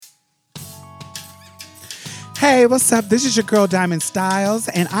Hey, what's up? This is your girl Diamond Styles,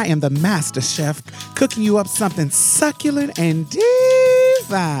 and I am the master chef cooking you up something succulent and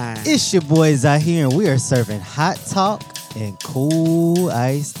divine. It's your boys out here, and we are serving hot talk and cool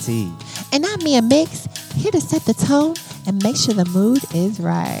iced tea. And I'm Mia Mix, here to set the tone and make sure the mood is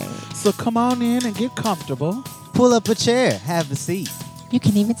right. So come on in and get comfortable. Pull up a chair, have a seat. You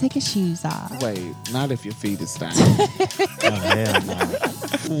can even take your shoes off. Wait, not if your feet is down. Oh, hell no.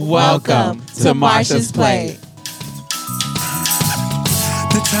 Welcome to Marsha's Plate.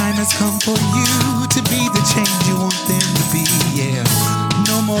 The time has come for you to be the change you want them to be, yeah.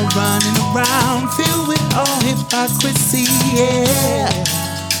 No more running around filled with all hypocrisy, yeah.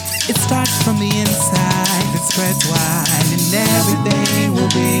 It starts from the inside, it spreads wide, and everything will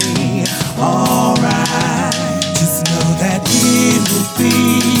be alright. Just know that it will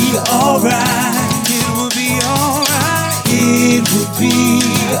be alright. It will be alright. It will be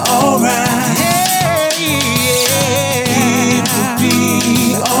alright. Yeah, yeah. It will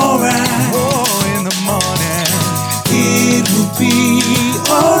be alright. Oh, in the morning. It will be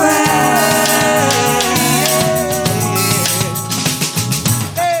alright.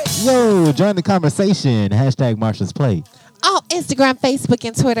 Yo, join the conversation. Hashtag Marsha's Plate. On Instagram, Facebook,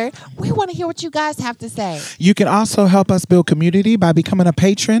 and Twitter, we want to hear what you guys have to say. You can also help us build community by becoming a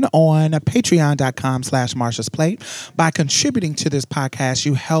patron on patreon.com/Marsha's Plate. By contributing to this podcast,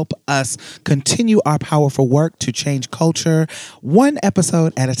 you help us continue our powerful work to change culture one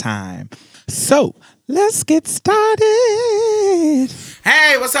episode at a time. So let's get started.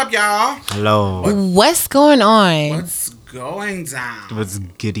 Hey, what's up, y'all? Hello. What's going on? What's going down? What's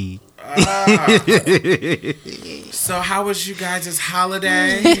goody? So how was you guys'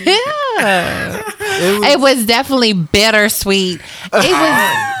 holiday? It was definitely bittersweet. It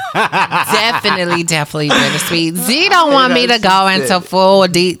was definitely bittersweet. Z don't want me to go into full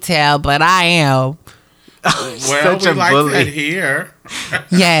detail, but I am. Well, Such we a like bully. that here.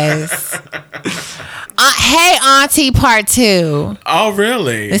 Yes. Hey, Auntie Part 2. Oh,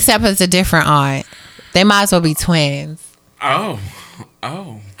 really? Except it's a different aunt. They might as well be twins. Oh.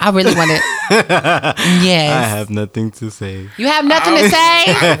 I really want to. Yes. I have nothing to say. You have nothing to say?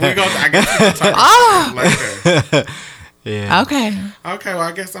 I guess we can talk Oh. later. Yeah. Okay. Okay, well,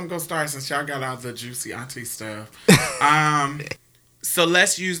 I guess I'm going to start since y'all got all the juicy auntie stuff. So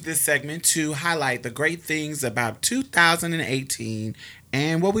let's use this segment to highlight the great things about 2018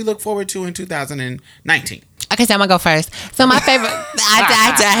 and what we look forward to in 2019. Okay, so I'm going to go first. So my favorite,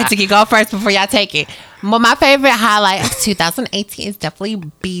 I had to go first before y'all take it. But my favorite highlight of 2018 is definitely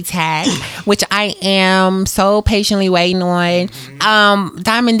B-Tag, which I am so patiently waiting on.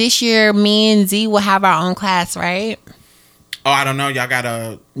 Diamond, this year, me and Z will have our own class, right? Oh, I don't know. Y'all got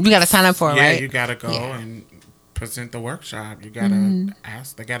to... You got to sign up for it, right? Yeah, you got to go and present the workshop. You got to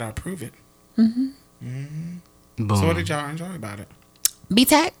ask. They got to approve it. Boom. So what did y'all enjoy about it?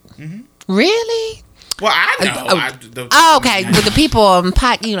 B-Tag? Really? Well, I know. Okay, with the people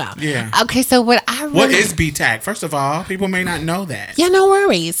you know. Yeah. Okay, so what I really... What is B-Tag? First of all, people may not know that. Yeah, no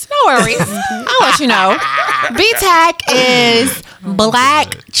worries. I'll let you know. B-Tag is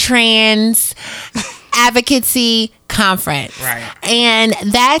Black Trans Advocacy Conference. Right. And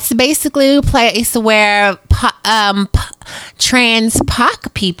that's basically a place where trans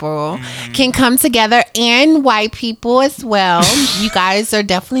POC people can come together, and white people as well. You guys are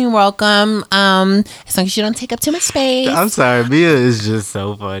definitely welcome, as long as you don't take up too much space. I'm sorry, Mia is just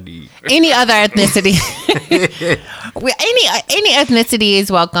so funny. Any other ethnicity. any ethnicity is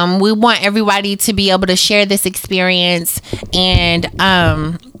welcome. We want everybody to be able to share this experience and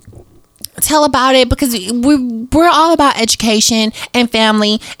tell about it, because we're all about education and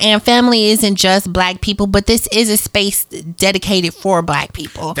family isn't just Black people, but this is a space dedicated for Black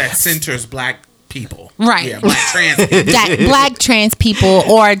people That centers Black people. Right. Yeah, Black trans people. that Black trans people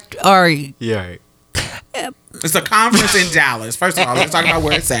or Yeah, right. It's a conference in Dallas. First of all, let's talk about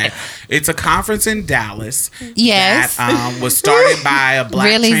where it's at. It's a conference in Dallas. Yes. That was started by a Black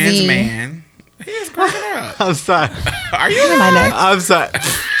Really, trans Z? man. He is cracking up. I'm sorry. Are you my neck. I'm sorry.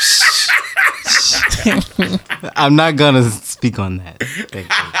 I'm not gonna speak on that. Thank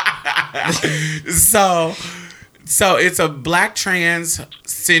you. So it's a Black trans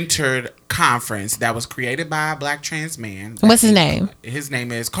centered conference that was created by a Black trans man. What's his name? His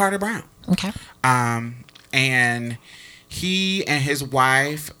name is Carter Brown. Okay. And he and his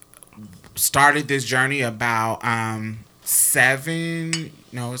wife started this journey about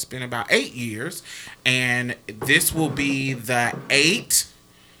it's been about 8 years, and this will be the eighth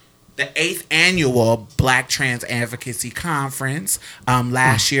annual Black Trans Advocacy Conference.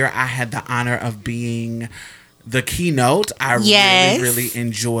 Last year I had the honor of being the keynote. I Yes. really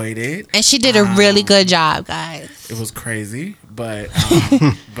enjoyed it. And she did a really good job, guys. It was crazy, but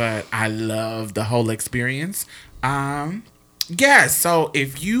but I love the whole experience. Yeah, so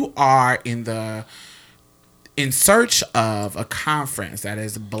if you are in search of a conference that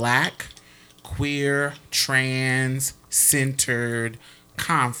is Black, queer, trans centered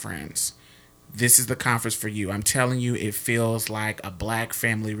conference, this is the conference for you. I'm telling you, it feels like a Black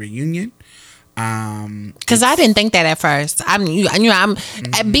family reunion. Because I didn't think that at first. I'm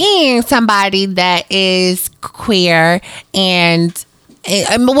being somebody that is queer and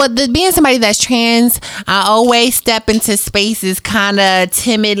being somebody that's trans, I always step into spaces kind of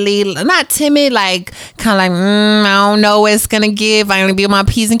timidly, not timid, like kind of like I don't know what it's gonna give. I'm gonna be on my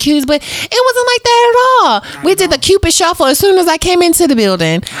P's and Q's, but it wasn't like that at all. We did the Cupid shuffle as soon as I came into the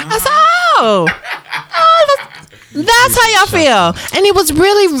building. I said, that's how y'all feel. And it was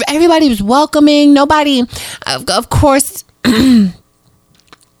really, everybody was welcoming. Nobody, of course,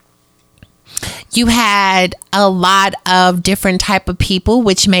 you had a lot of different type of people,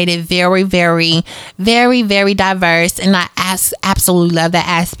 which made it very, very, very, very diverse. And I absolutely love that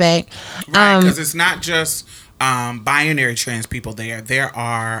aspect. Right, because it's not just binary trans people there. There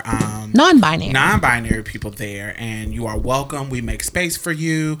are non-binary people there, and you are welcome. We make space for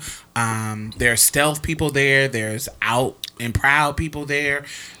you. There's stealth people there. There's out and proud people there.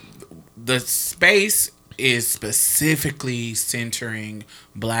 The space is specifically centering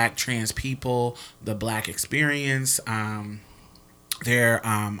Black trans people, the Black experience. There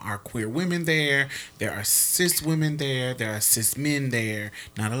are queer women there. There are cis women there. There are cis men there.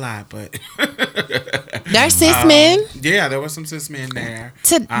 Not a lot, but there are cis men. Yeah, there were some cis men there.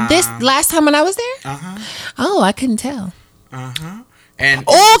 This last time when I was there. Oh, I couldn't tell. And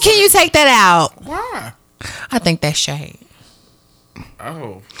can you take that out? Why? I think that's shade.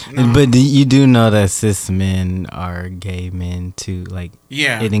 Oh, no. But you do know that cis men are gay men too. Like,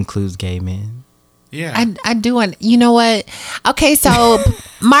 yeah, it includes gay men. Yeah, I do want. You know what? Okay, so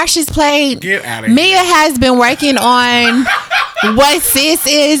Marsha's played. Get out of Mia here. has been working on what cis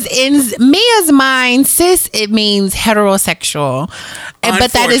is. In Mia's mind, cis, it means heterosexual,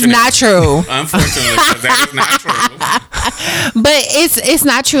 but that is not true. Unfortunately, that is not true. But it's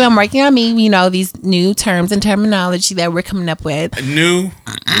not true. I'm working on me. You know, these new terms and terminology that we're coming up with. New.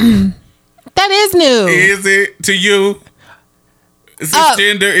 That is new. Is it to you?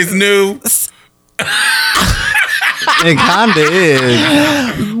 Cisgender is new. It kinda is.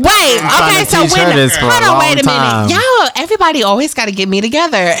 Wait, okay, so hold on, wait a minute. Y'all, everybody always got to get me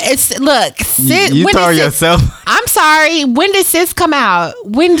together. Look, sis, you throw yourself. I'm sorry. When did cis come out?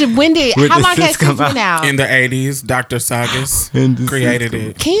 When did how long has cis been out? In the 80s, Dr. Sagas created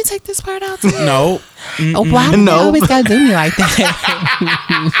it. Can you take this part out too? No. Why do you always gotta do me like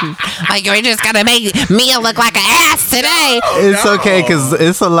that? Like you're just gonna make Mia look like an ass today. It's okay because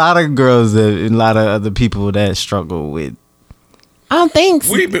it's a lot of girls and a lot of other people that struggle with. Thanks,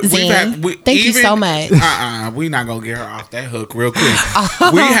 Thank you so much. We're not gonna get her off that hook real quick.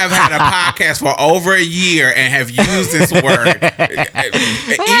 We have had a podcast for over a year and have used this word.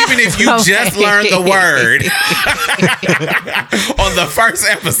 Even if you just learned the word on the first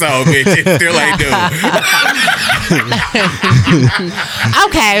episode, bitch, it still ain't new.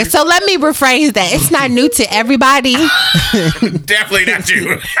 Okay, so let me rephrase that. It's not new to everybody. Definitely not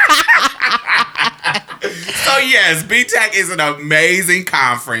you. So yes, BTAC is an amazing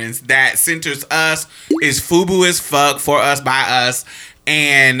conference that centers us, is FUBU as fuck, for us, by us.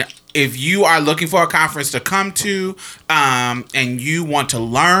 And if you are looking for a conference to come to, and you want to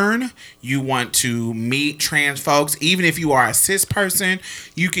learn, you want to meet trans folks, even if you are a cis person,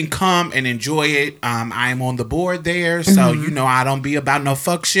 you can come and enjoy it. I'm on the board there, so you know I don't be about no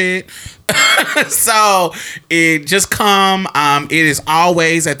fuck shit. So it just come. It is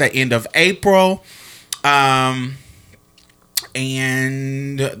always at the end of April. And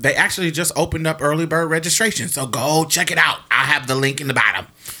they actually just opened up early bird registration, so go check it out. I'll have the link in the bottom.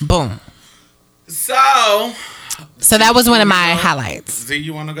 Boom. So that was one of my highlights. Do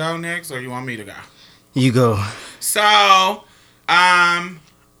you want to go next, or you want me to go? You go. So, one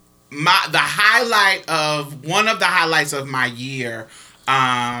of the highlights of my year,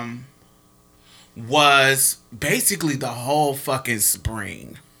 was basically the whole fucking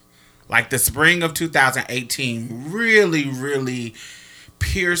spring. Like the spring of 2018 really, really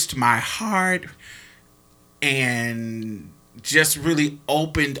pierced my heart and just really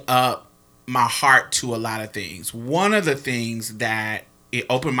opened up my heart to a lot of things. One of the things that it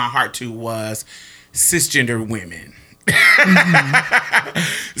opened my heart to was cisgender women.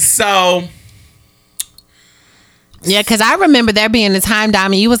 So Yeah, because I remember there being a time,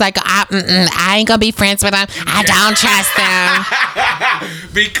 Diamond, you was like, I ain't gonna be friends with them. I don't trust them.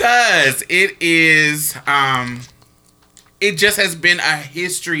 Because it is, it just has been a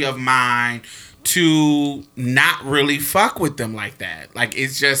history of mine to not really fuck with them like that. Like,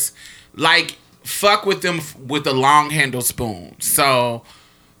 it's just, like, fuck with them with a long handle spoon. So,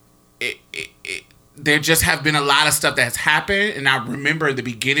 there just have been a lot of stuff that's happened. And I remember the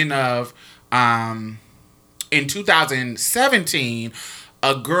beginning of, in 2017,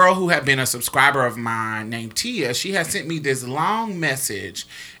 a girl who had been a subscriber of mine named Tia, she had sent me this long message,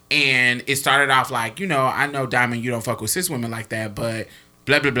 and it started off like, you know, I know, Diamond, you don't fuck with cis women like that, but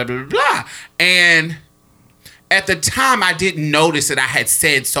blah, blah, blah, blah, blah. And at the time, I didn't notice that I had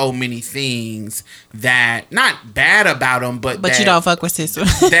said so many things that, not bad about them, but that, you don't fuck with cis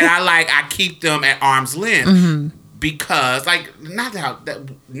women. that I keep them at arm's length. Mm-hmm. Because, like,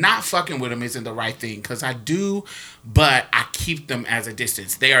 not fucking with them isn't the right thing. Because I do, but I keep them as a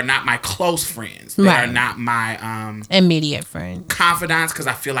distance. They are not my close friends. They are not my immediate friends, confidants. Because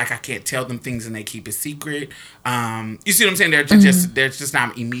I feel like I can't tell them things and they keep it secret. You see what I'm saying? They're just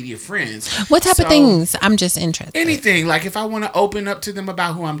not immediate friends. What type of things? I'm just interested. Anything. Like, if I want to open up to them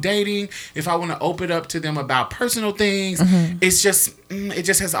about who I'm dating, if I want to open up to them about personal things, it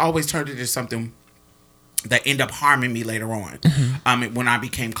just has always turned into something that end up harming me later on, when I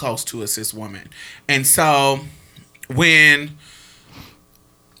became close to a cis woman. And so when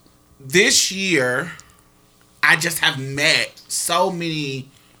this year, I just have met so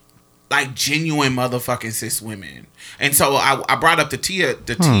many like genuine motherfucking cis women. And so I brought up the Tia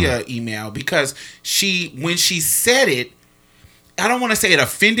email because when she said it, I don't want to say it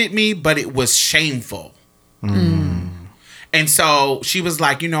offended me, but it was shameful. And so she was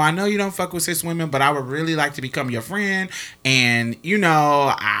like, you know, I know you don't fuck with cis women, but I would really like to become your friend. And, you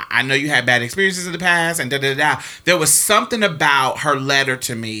know, I know you had bad experiences in the past and da-da-da. There was something about her letter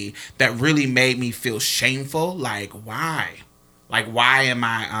to me that really made me feel shameful. Like, why? Like, why am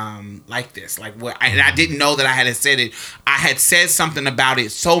I like this? Like, what? And I didn't know that I had said it. I had said something about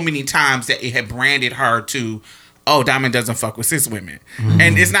it so many times that it had branded her to, oh, Diamond doesn't fuck with cis women.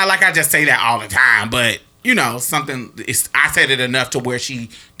 And it's not like I just say that all the time, but you know, I said it enough to where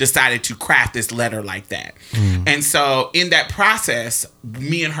she decided to craft this letter like that. And so in that process,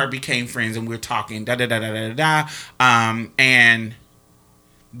 me and her became friends and we're talking and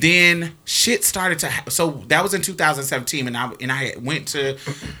then shit started to happen. So that was in 2017 and I went to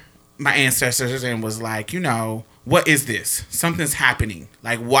my ancestors and was like, you know, what is this? Something's happening.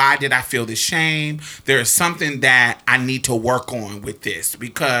 Like, why did I feel this shame? There is something that I need to work on with this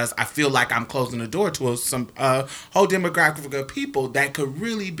because I feel like I'm closing the door to a whole demographic of people that could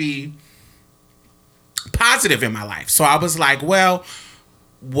really be positive in my life. So I was like, well,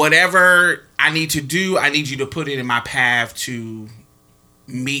 whatever I need to do, I need you to put it in my path to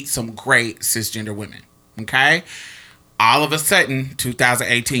meet some great cisgender women. Okay? All of a sudden,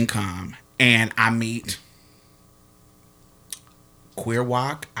 2018 come and I meet Queer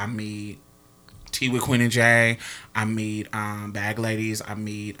Walk, I meet Tea with Queen and Jay, I meet Bag Ladies, I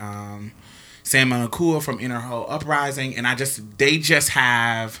meet Sam Manakua from Inner Hoe Uprising, and they just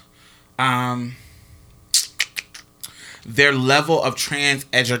have their level of trans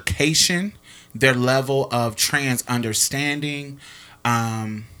education, their level of trans understanding,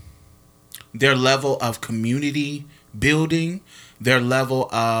 their level of community building, their level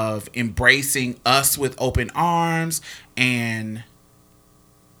of embracing us with open arms and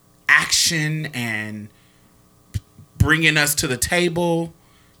action and bringing us to the table.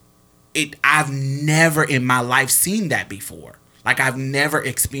 I've never in my life seen that before. Like, I've never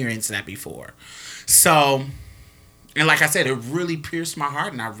experienced that before. So, and like I said, it really pierced my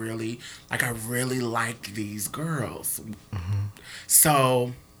heart, and I really like these girls.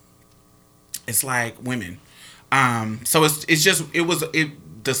 So it's like women. So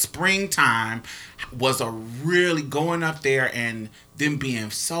the springtime was a really going up there and them being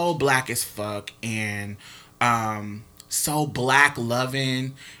so black as fuck and so black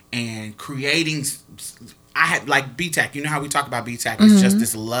loving and creating. I had like BTAC. You know how we talk about BTAC? It's just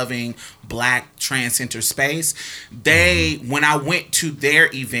this loving black trans center space. When I went to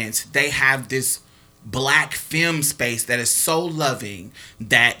their events, they have this black femme space that is so loving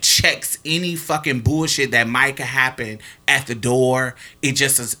that checks any fucking bullshit that might happen at the door. It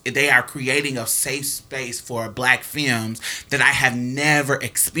just is, they are creating a safe space for black femmes that I have never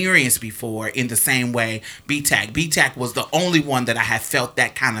experienced before in the same way BTAC was the only one that I have felt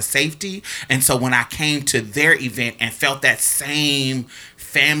that kind of safety. And so when I came to their event and felt that same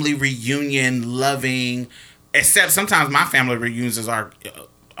family reunion loving, except sometimes my family reunions are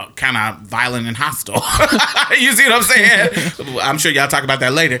kind of violent and hostile. You see what I'm saying? I'm sure y'all talk about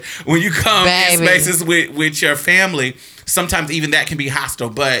that later. When you come in spaces with your family, sometimes even that can be hostile,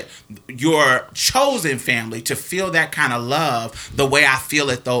 but your chosen family, to feel that kind of love the way I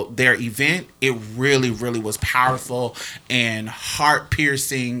feel at their event, it really, really was powerful and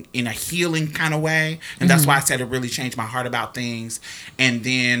heart-piercing in a healing kind of way. And that's why I said it really changed my heart about things. And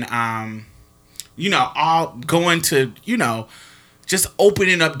then, all going to, just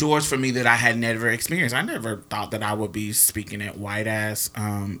opening up doors for me that I had never experienced. I never thought that I would be speaking at white-ass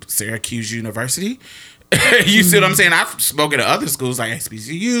Syracuse University. You see what I'm saying? I've spoken to other schools like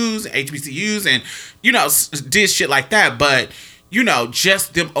HBCUs, and, did shit like that. But,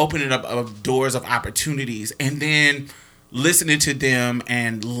 just them opening up of doors of opportunities and then listening to them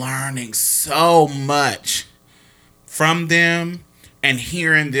and learning so much from them and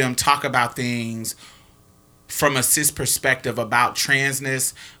hearing them talk about things from a cis perspective about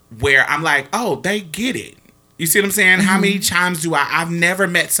transness, where I'm like, oh, they get it. You see what I'm saying? How many times I've never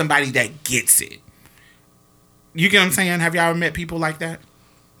met somebody that gets it. You get what I'm saying? Have y'all ever met people like that?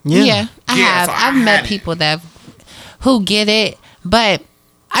 Yeah, I have. So I've met people who get it, but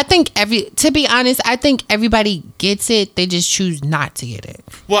I think to be honest, I think everybody gets it. They just choose not to get it.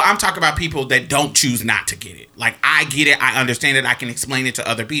 Well, I'm talking about people that don't choose not to get it. Like, I get it. I understand it. I can explain it to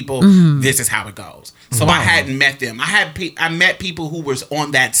other people. This is how it goes. So I hadn't met them. I met people who was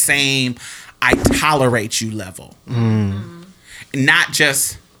on that same I tolerate you level. Not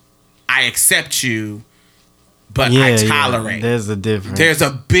just I accept you, but I tolerate. There's a difference. There's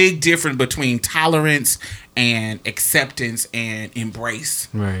a big difference between tolerance and acceptance and embrace.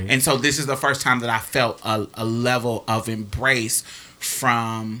 Right. And so this is the first time that I felt a level of embrace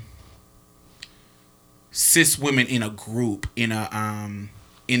from cis women in a group, in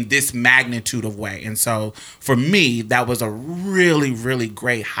this magnitude of way. And so for me, that was a really, really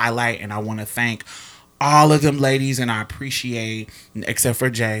great highlight. And I want to thank all of them ladies, and I appreciate, except for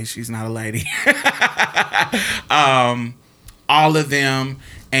Jay, she's not a lady. All of them,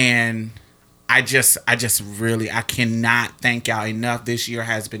 and I cannot thank y'all enough. This year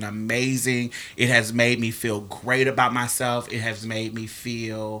has been amazing. It has made me feel great about myself. It has made me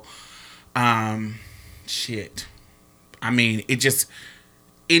feel shit. I mean, it just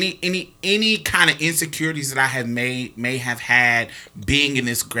any kind of insecurities that I had may have had being in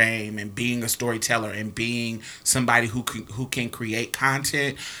this game and being a storyteller and being somebody who can create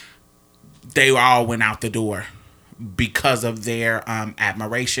content, they all went out the door because of their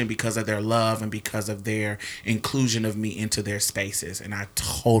admiration, because of their love, and because of their inclusion of me into their spaces. And I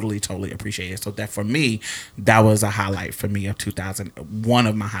totally appreciate it. So that for me, that was a highlight for me of one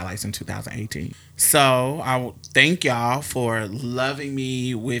of my highlights in 2018. So I thank y'all for loving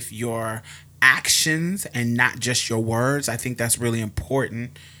me with your actions and not just your words. I think that's really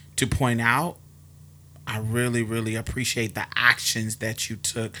important to point out. I really, really appreciate the actions that you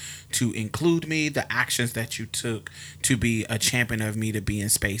took to include me, the actions that you took to be a champion of me to be in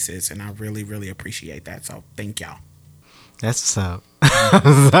spaces. And I really, really appreciate that. So thank y'all. That's what's up.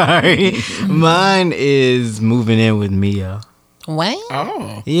 Sorry. Mine is moving in with Mia. What?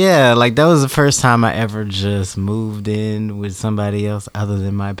 Oh. Yeah, like that was the first time I ever just moved in with somebody else other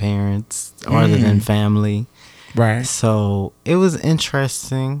than my parents or other than family. Right. So it was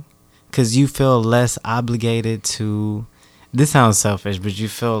interesting. Because you feel less obligated to, this sounds selfish, but you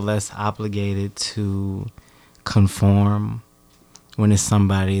feel less obligated to conform when it's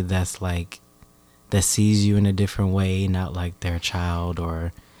somebody that's like, that sees you in a different way, not like their child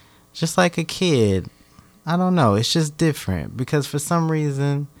or just like a kid. I don't know. It's just different because for some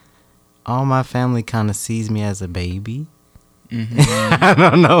reason, all my family kind of sees me as a baby. I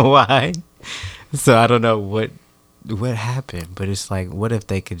don't know why. So I don't know what happened, but it's like, what if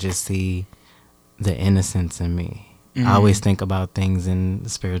they could just see the innocence in me? I always think about things in the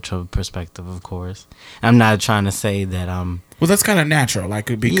spiritual perspective, of course. I'm not trying to say that well, that's kind of natural, like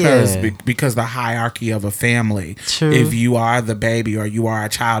because the hierarchy of a family. True. If you are the baby or you are a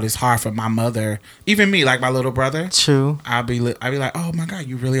child, it's hard for my mother, even me, like my little brother. True. I'll be like, oh my God,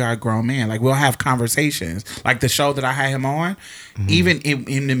 you really are a grown man. Like we'll have conversations, like the show that I had him on. Even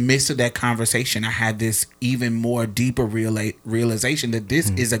in the midst of that conversation, I had this even more deeper realization that this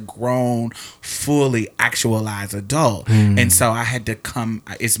is a grown, fully actualized adult. And so I had to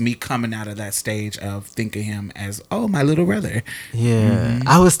it's me coming out of that stage of thinking him as, oh, my little brother. Yeah.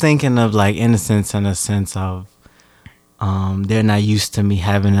 I was thinking of like innocence in a sense of they're not used to me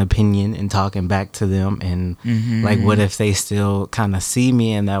having an opinion and talking back to them, and like what if they still kind of see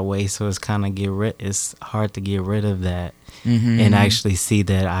me in that way? So it's hard to get rid of that and actually see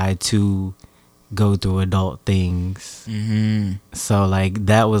that I too go through adult things. So like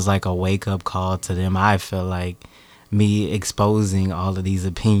that was like a wake up call to them. I feel like me exposing all of these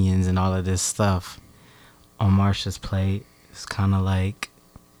opinions and all of this stuff on Marsha's plate is kind of like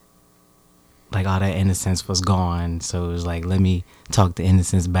all that innocence was gone. So it was like, let me talk the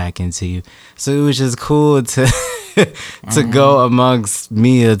innocence back into you. So it was just cool to to go amongst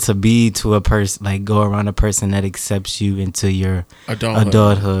Mia, to be to a person, like go around a person that accepts you into your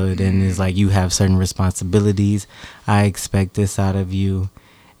adulthood and is like, you have certain responsibilities. I expect this out of you.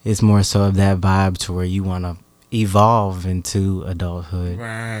 It's more so of that vibe to where you want to evolve into adulthood.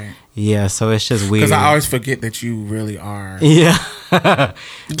 Right. Yeah, so it's just weird. Because I always forget that you really are. Yeah.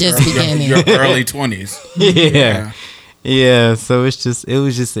 Just beginning. Your early 20s. Yeah. Yeah, so it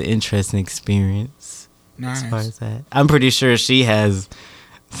was just an interesting experience. Nice. As far as that. I'm pretty sure she has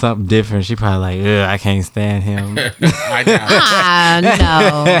something different. She probably like, ugh, I can't stand him. I doubt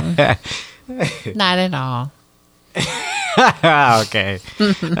it. No. Not at all. Okay.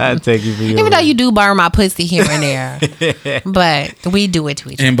 I'll take you for your Even though word. you do burn my pussy here and there. But we do it to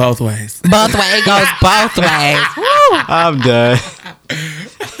each other. In both ways. Both ways. It goes both ways. Woo. I'm done.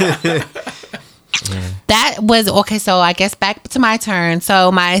 That was okay. So I guess back to my turn.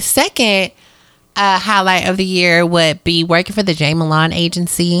 So my second highlight of the year would be working for the J. Milan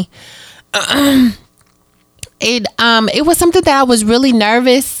agency. It was something that I was really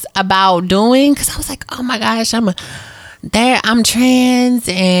nervous about doing because I was like, oh my gosh, I'm trans,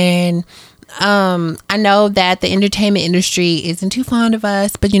 and I know that the entertainment industry isn't too fond of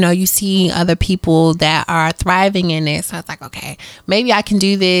us, but you see other people that are thriving in it. So I was like, okay, maybe I can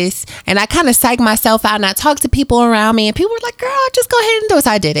do this. And I kind of psyched myself out and I talked to people around me and people were like, girl, just go ahead and do it.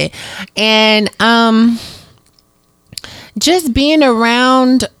 So I did it. And just being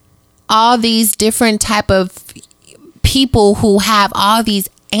around all these different type of people who have all these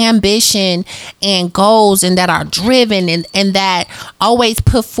ambition and goals and that are driven and that always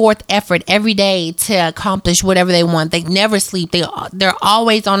put forth effort every day to accomplish whatever they want. They never sleep. They're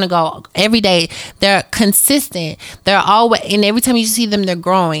always on the go every day. They're consistent. They're always, and every time you see them, they're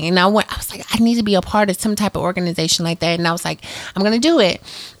growing. And I was like, I need to be a part of some type of organization like that. And I was like, I'm going to do it.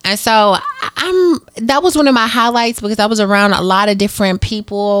 And so that was one of my highlights because I was around a lot of different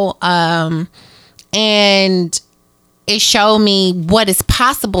people. And it showed me what is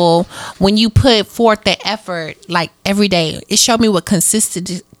possible when you put forth the effort, like every day. It showed me what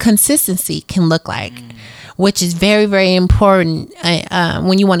consistency can look like, which is very, very important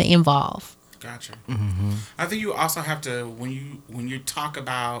when you want to evolve. Gotcha. Mm-hmm. I think you also have to, when you talk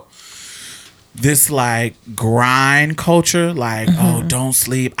about this like grind culture, like, oh, don't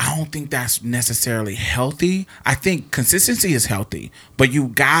sleep. I don't think that's necessarily healthy. I think consistency is healthy, but you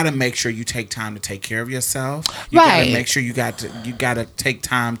gotta make sure you take time to take care of yourself. You gotta make sure you gotta take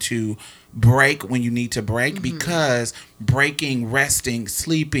time to break when you need to break, because breaking, resting,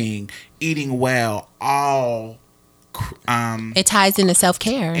 sleeping, eating well, all it ties into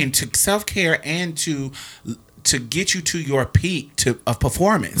self-care. And to get you to your peak of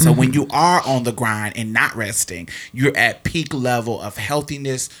performance. So when you are on the grind and not resting, you're at peak level of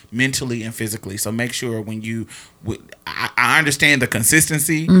healthiness mentally and physically. So make sure I understand the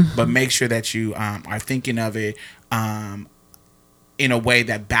consistency, but make sure that you are thinking of it in a way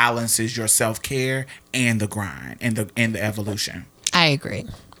that balances your self-care and the grind and the evolution. I agree.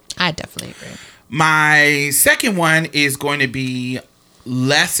 I definitely agree. My second one is going to be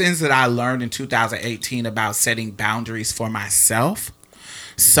lessons that I learned in 2018 about setting boundaries for myself.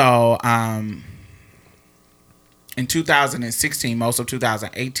 So, in 2016, most of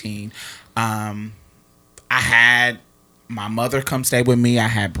 2018, I had my mother come stay with me. I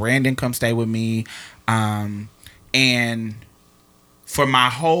had Brandon come stay with me. And for my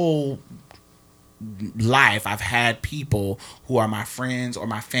whole life, I've had people who are my friends or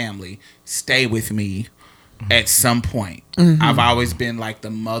my family stay with me at some point. I've always been like the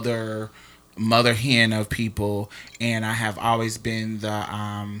mother hen of people, and I have always been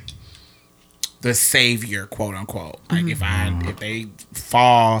the savior, quote unquote. Like if they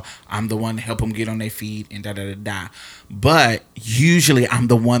fall, I'm the one to help them get on their feet and da da da da. But usually I'm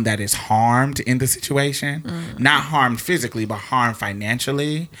the one that is harmed in the situation, not harmed physically, but harmed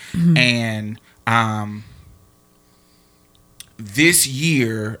financially. And this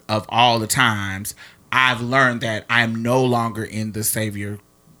year of all the times, I've learned that I'm no longer in the savior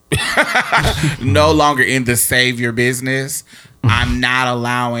business. I'm not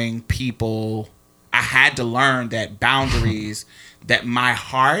allowing people. I had to learn that boundaries, that my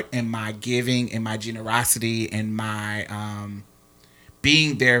heart and my giving and my generosity and my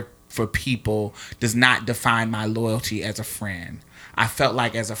being there for people does not define my loyalty as a friend. I felt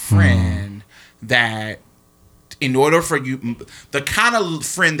like as a friend that in order for you, the kind of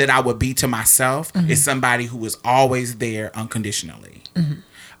friend that I would be to myself is somebody who is always there unconditionally.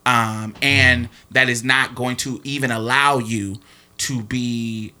 And that is not going to even allow you to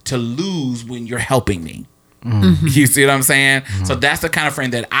lose when you're helping me. You see what I'm saying? So that's the kind of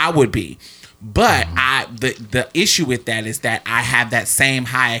friend that I would be. But the issue with that is that I have that same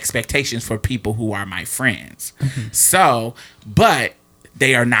high expectations for people who are my friends. So, but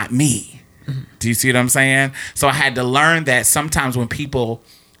they are not me. Do you see what I'm saying? So I had to learn that sometimes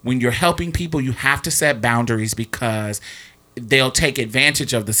when you're helping people, you have to set boundaries because they'll take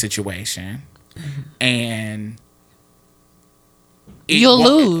advantage of the situation and you'll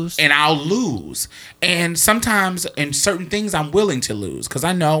lose. And I'll lose. And sometimes in certain things I'm willing to lose because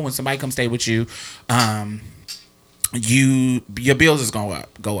I know when somebody comes stay with you, your bills is going to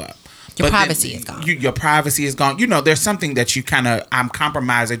go up. Your privacy is gone. Your privacy is gone. There's something that you I'm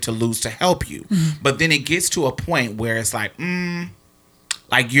compromising to lose to help you. But then it gets to a point where it's like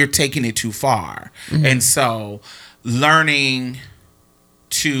you're taking it too far. And so learning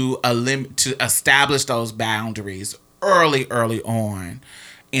to establish those boundaries early on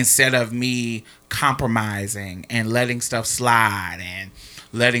instead of me compromising and letting stuff slide and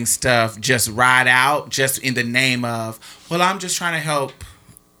letting stuff just ride out just in the name of, well, I'm just trying to help,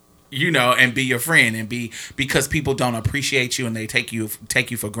 and be your friend and because people don't appreciate you and they take you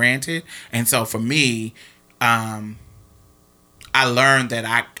for granted. And so for me, I learned that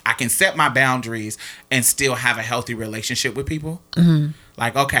I can set my boundaries and still have a healthy relationship with people.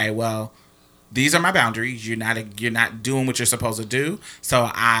 Like, okay, well, these are my boundaries. You're not doing what you're supposed to do. So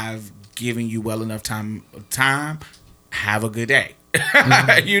I've given you well enough time. Have a good day.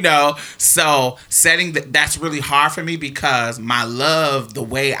 So setting that's really hard for me because my love, the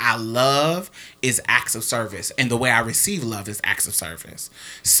way I love is acts of service, and the way I receive love is acts of service.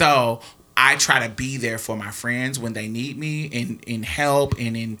 So I try to be there for my friends when they need me in help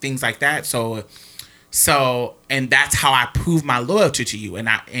and in things like that. So and that's how I prove my loyalty to you. And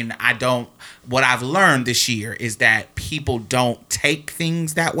I don't, what I've learned this year is that people don't take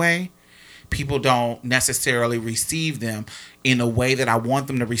things that way. People don't necessarily receive them in a way that I want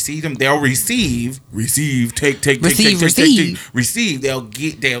them to receive them. They'll receive, take. They'll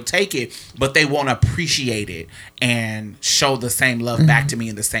take it, but they won't appreciate it and show the same love back to me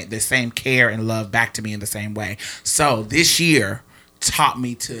in the same care and love back to me in the same way. So this year taught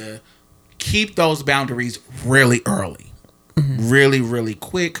me to keep those boundaries really early, really, really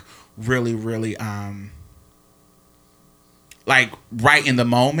quick, really, really, like right in the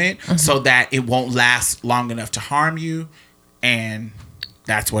moment so that it won't last long enough to harm you. And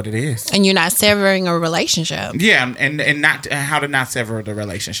that's what it is. And you're not severing a relationship. Yeah. And not how to not sever the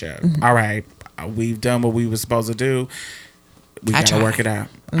relationship. All right. We've done what we were supposed to do. We got to work it out.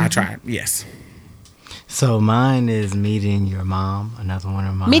 I tried. Yes. So mine is meeting your mom. Another one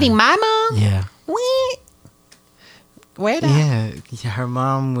of mine. Meeting my mom? Yeah. What? Where that? Yeah. Her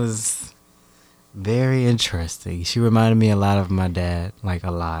mom was very interesting. She reminded me a lot of my dad, like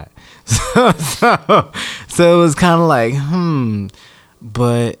a lot. So it was kind of like,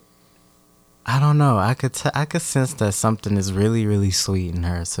 but I don't know. I could sense that something is really, really sweet in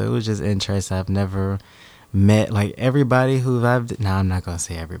her. So it was just interesting. I've never met like everybody I'm not gonna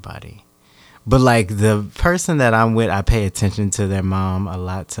say everybody, but like the person that I'm with, I pay attention to their mom a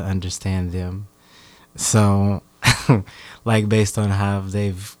lot to understand them. So like based on how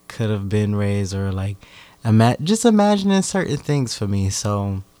they've could have been raised or like just imagining certain things for me.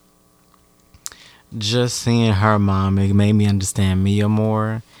 So just seeing her mom, it made me understand Mia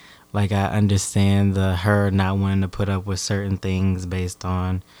more. Like I understand her not wanting to put up with certain things based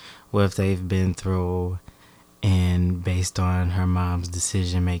on what they've been through and based on her mom's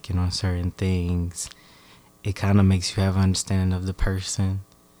decision making on certain things. It kind of makes you have an understanding of the person.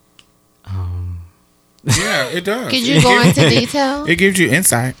 Yeah, it does. Could you go into detail? It gives you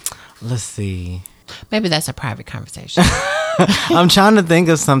insight. Let's see. Maybe that's a private conversation. I'm trying to think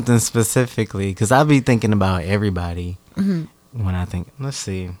of something specifically because I be thinking about everybody when I think. Let's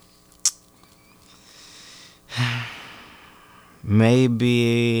see.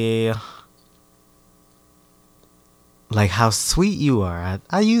 Maybe like how sweet you are.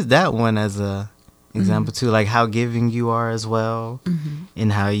 I use that one as a example too, like how giving you are as well,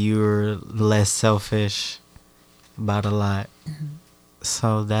 and how you're less selfish about a lot.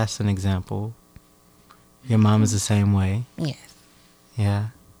 So that's an example. Your mom is the same way. Yes. Yeah.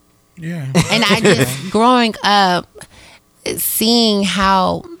 Yeah. And I just growing up, seeing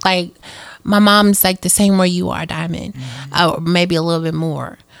how like my mom's like the same way you are, Diamond, or maybe a little bit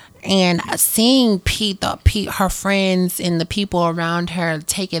more. and seeing her friends and the people around her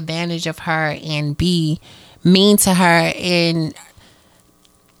take advantage of her and be mean to her, and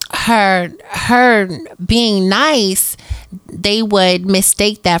her being nice, they would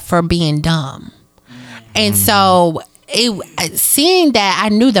mistake that for being dumb. And so seeing that, I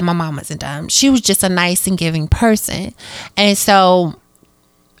knew that my mom wasn't dumb. She was just a nice and giving person. And so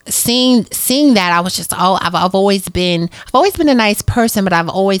seeing that, I was just, I've always been a nice person, but I've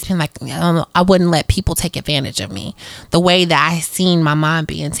always been like, I wouldn't let people take advantage of me the way that I seen my mom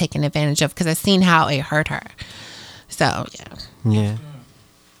being taken advantage of, because I seen how it hurt her. So Yeah.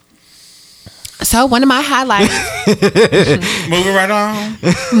 So one of my highlights. Moving right on.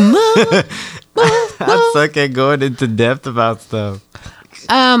 I suck at going into depth about stuff.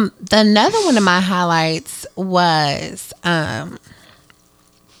 Another one of my highlights was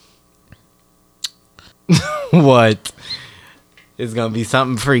What? It's gonna be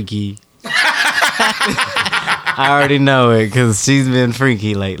something freaky. I already know it because she's been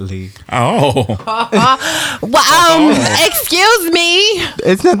freaky lately. Oh. Excuse me.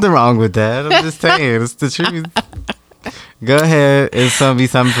 It's nothing wrong with that. I'm just saying, it's the truth. Go ahead. It's gonna be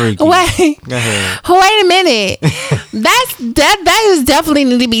something freaky. Wait. Go ahead. Wait a minute. That is definitely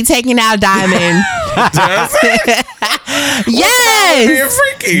need to be taken out, Diamond. Does it? Yes. Being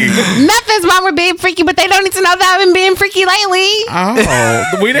freaky. Nothing's wrong with being freaky, but they don't need to know that I've been being freaky lately. Oh,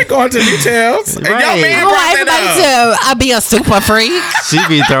 we didn't go into details. And Right. y'all man I want brought everybody that up. to be a super freak. She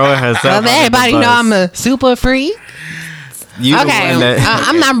be throwing herself. Well, under the everybody bus. know I'm a super freak. You the Okay, one that-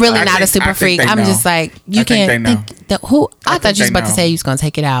 I'm not really I not a think- super I think freak. they I'm know. just like, you I think they can't know. think that who. I thought think you was they about to know. say you was gonna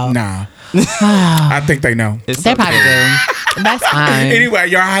take it out. Nah. I think they know. It's They probably okay. do. That's fine. Anyway,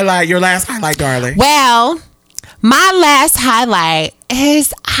 your last highlight, darling. Well, my last highlight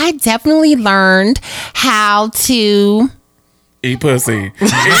is I definitely learned how to. Eat pussy. Eat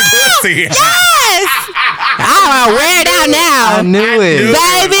pussy. Yes! I'll wear it out now. I knew it.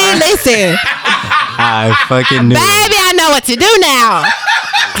 Baby, listen. I fucking knew it. Baby, I know what to do now.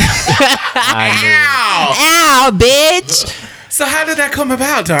 I knew it. Ow. Ow, bitch. So how did that come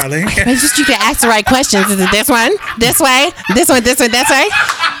about, darling? It's just you can ask the right questions. Is it this one? This way? This one? This one? This way?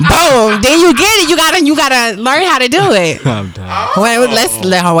 Boom. Then you get it. You gotta learn how to do it. I'm done.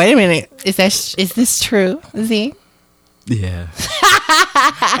 Wait a minute. Is this true? Z? Yeah.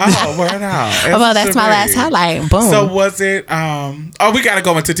 Oh, word out. Well, that's my last highlight. Boom. So was it? We gotta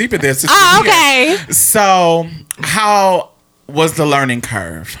go into deep in this. Oh, okay. So how was the learning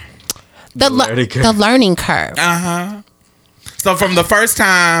curve? The learning curve. So from the first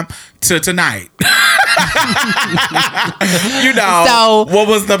time to tonight, So- what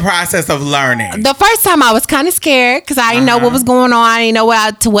was the process of learning? The first time I was kind of scared because I didn't know what was going on. I didn't know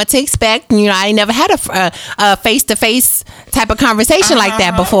what to expect. You know, I never had a face-to-face type of conversation like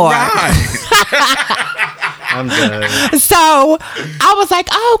that before. Right. I'm done. So I was like,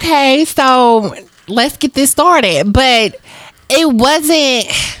 oh, okay, so let's get this started. But it wasn't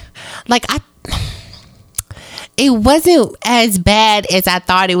like it wasn't as bad as I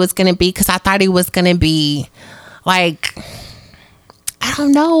thought it was gonna be, because I thought it was gonna be like, I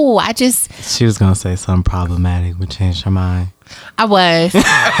don't know. She was gonna say something problematic, but changed her mind. I was.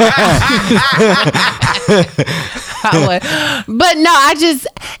 But no,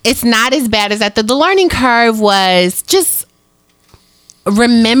 it's not as bad as I thought. The learning curve was just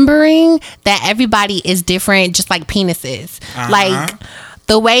remembering that everybody is different, just like penises. Like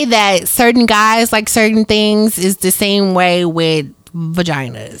the way that certain guys like certain things is the same way with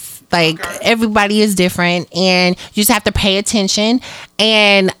vaginas. Like everybody is different, and you just have to pay attention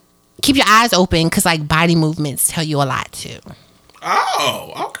and keep your eyes open, because like body movements tell you a lot too.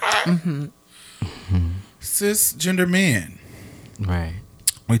 Oh, okay. Cisgender men. Right.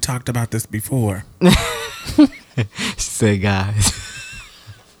 We talked about this before. She said, guys.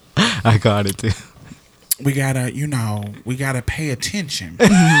 I got it too. We gotta pay attention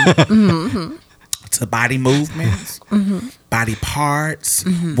to body movements, body parts,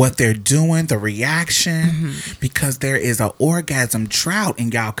 what they're doing, the reaction, because there is an orgasm drought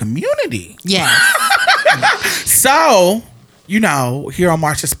in y'all community. Yes. So, here on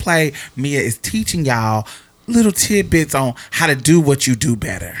Marsha's Play, Mia is teaching y'all little tidbits on how to do what you do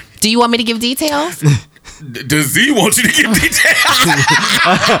better. Do you want me to give details? Does Z want you to give details?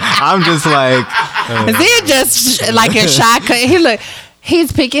 I'm just like, Is he just like in shock?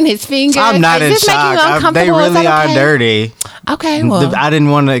 He's picking his finger. I'm not Is in this making you shock. They uncomfortable? Is really that are okay? dirty. Okay, well. I didn't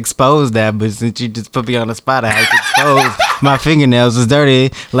want to expose that, but since you just put me on the spot, I had to expose my fingernails was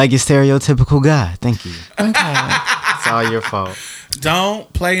dirty like your stereotypical guy. Thank you. Okay. It's all your fault.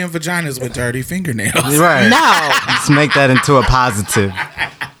 Don't play in vaginas with dirty fingernails. Right. No. Let's make that into a positive.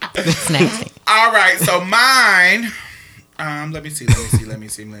 It's nasty. All right, so mine. Let me see.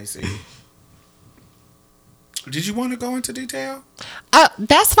 Did you want to go into detail?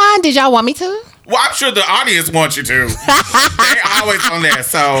 That's fine. Did y'all want me to? Well, I'm sure the audience wants you to. They always on there.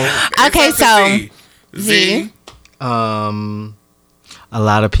 So Okay, so Z. A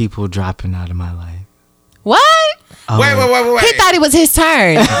lot of people dropping out of my life. What? Wait. He thought it was his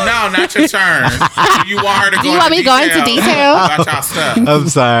turn. No, not your turn. You want her to go. Do you want me to go into detail? About y'all stuff. I'm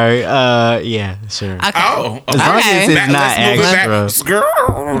sorry. Yeah, sure. Okay. Oh, As long as it's not let's move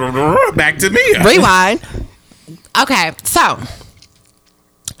extra. back to me. Rewind. Okay, so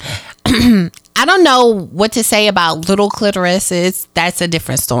I don't know what to say about little clitorises. That's a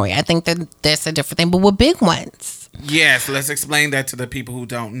different story. I think that that's a different thing. But with big ones, Yes, let's explain that to the people who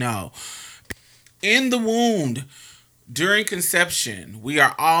don't know. In the womb, during conception, we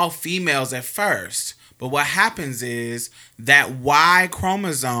are all females at first. But what happens is that Y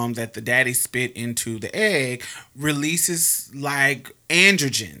chromosome that the daddy spit into the egg releases like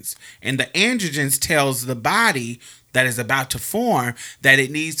androgens. And the androgens tells the body that is about to form that it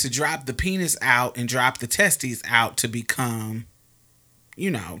needs to drop the penis out and drop the testes out to become,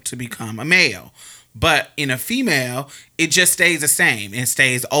 a male. But in a female, it just stays the same and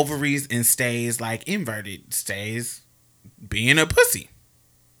stays ovaries and stays like inverted, stays being a pussy.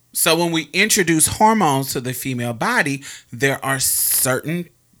 So when we introduce hormones to the female body, there are certain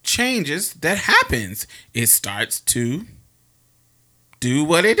changes that happens. It starts to do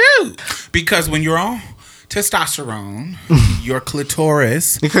what it do. Because when you're on testosterone, your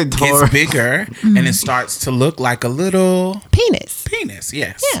clitoris gets bigger and it starts to look like a little penis.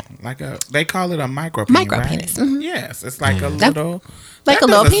 Yes. Yeah. They call it a micro penis. Micro penis. Mm-hmm. Yes. It's like a little. Like a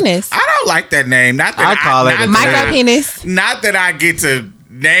little penis. I don't like that name. Not that I call it a micro penis. Not that I get to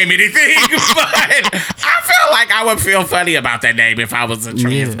name anything, but I feel like I would feel funny about that name if I was a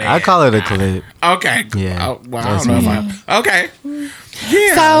trans man. I call it a clit. Okay. Yeah. Oh, well, I don't know if I. Okay.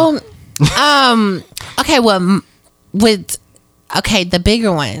 Yeah. So, okay, well, the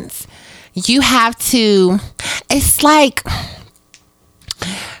bigger ones, you have to, it's like,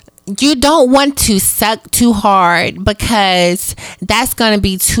 you don't want to suck too hard because that's going to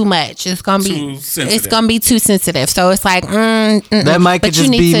be too much. It's going to be too sensitive. So it's like, that might could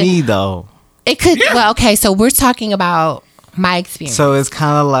just be me though. It could, well, okay, so we're talking about my experience. So it's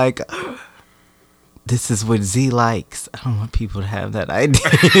kind of like, this is what Z likes. I don't want people to have that idea.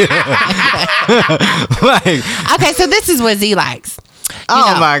 Okay, so this is what Z likes.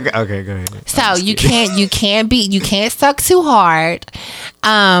 My god. Okay, go ahead. So you can't suck too hard.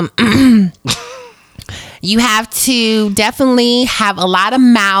 You have to definitely have a lot of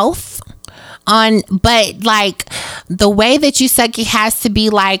mouth but like the way that you suck, it has to be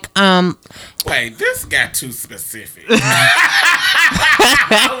like Wait, this got too specific. Wait.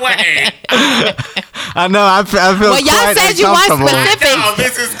 I know. I feel. Well, y'all said you want specifics. No,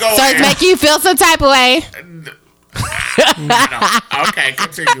 this is going. So it's making you feel some type of way. Okay,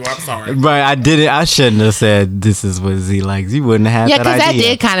 continue. I'm sorry. But I didn't. I shouldn't have said this is what Z likes. You wouldn't have that idea. Yeah, because that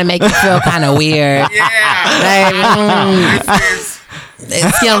did kind of make you feel kind of weird. Yeah.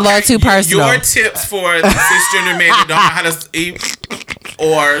 It's getting a little too personal. Your tips for the cisgender men that don't know how to eat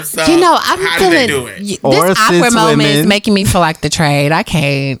or suck. I'm how feeling do they do it? this Or awkward cis moment women. is making me feel like the trade. I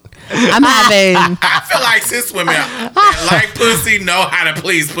can't. I'm having. I feel like cis women that like pussy know how to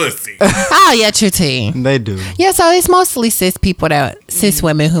please pussy. Oh yeah, true tea. They do. Yeah, so it's mostly cis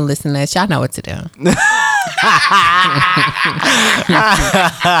women who listen to this. Y'all know what to do.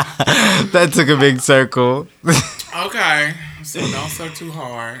 That took a big circle. Okay, so don't suck too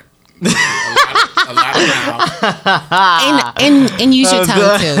hard. A lot of mouth. And use your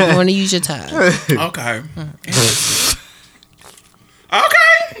tongue too. You want to use your tongue. Okay.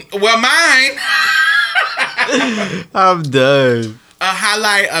 Okay. Well, mine. I'm done. A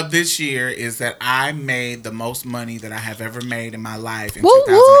highlight of this year is that I made the most money that I have ever made in my life in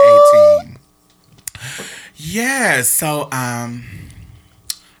 2018. Yeah, so I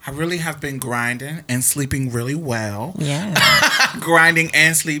really have been grinding and sleeping really well. Yeah. Grinding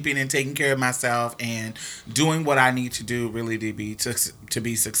and sleeping and taking care of myself and doing what I need to do really to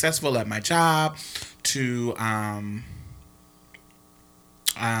be successful at my job, to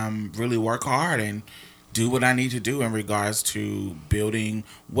really work hard and do what I need to do in regards to building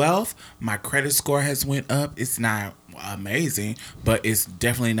wealth. My credit score has went up. It's not amazing, but it's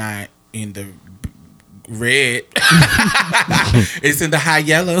definitely not in the red. It's in the high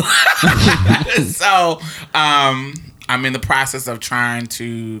yellow. So I'm in the process of trying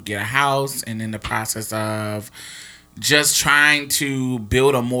to get a house and in the process of just trying to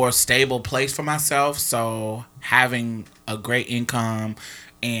build a more stable place for myself. So having a great income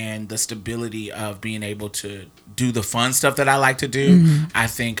and the stability of being able to do the fun stuff that I like to do, I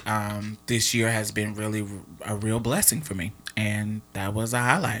think this year has been really a real blessing for me. And that was a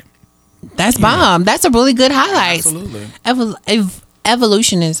highlight. That's bomb. That's a really good highlight. Absolutely.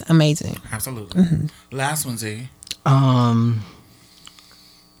 Evolution is amazing. Absolutely. Last one, Z. A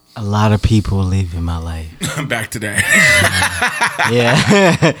lot of people leaving my life. Back to that.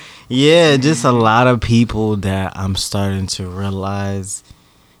 Yeah. Yeah, just a lot of people that I'm starting to realize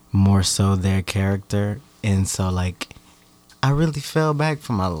more so their character. And so, like, I really fell back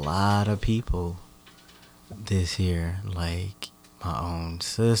from a lot of people this year. Like, my own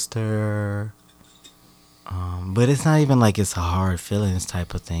sister. But it's not even like it's a hard feelings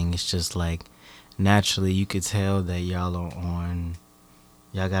type of thing. It's just like, naturally, you could tell that y'all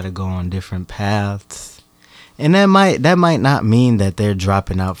gotta go on different paths. And that might not mean that they're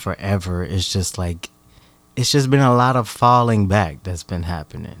dropping out forever. It's just like, it's just been a lot of falling back that's been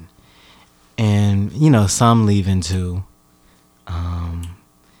happening. And, you know, some leaving too.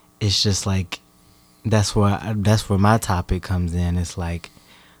 It's just like, that's where my topic comes in. It's like,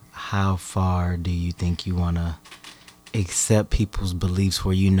 how far do you think you want to accept people's beliefs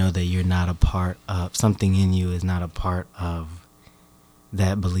where you know that you're not a part of, something in you is not a part of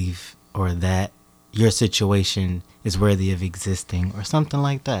that belief, or that your situation is worthy of existing, or something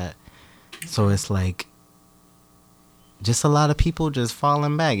like that. So it's like, just a lot of people just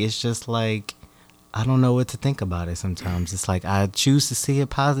falling back. It's just like, I don't know what to think about it sometimes. It's like, I choose to see it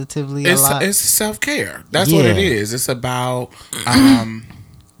positively a lot. It's self-care. That's what it is. It's about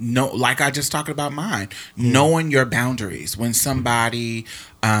like I just talked about mine, knowing your boundaries. When somebody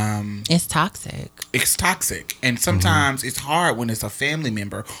it's toxic. It's toxic. And sometimes it's hard when it's a family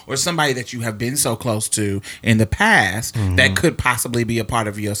member or somebody that you have been so close to in the past that could possibly be a part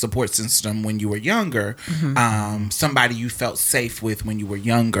of your support system when you were younger. Somebody you felt safe with when you were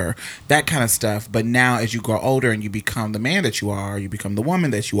younger, that kind of stuff. But now as you grow older and you become the man that you are, you become the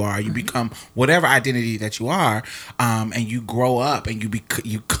woman that you are, you become whatever identity that you are, and you grow up and you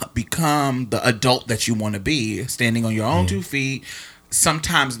become the adult that you want to be, standing on your own 2 feet.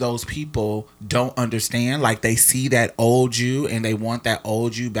 Sometimes those people don't understand, like they see that old you and they want that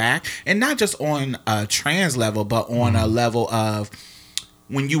old you back. And not just on a trans level, but on a level of,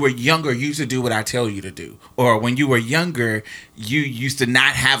 when you were younger, you used to do what I tell you to do. Or when you were younger, you used to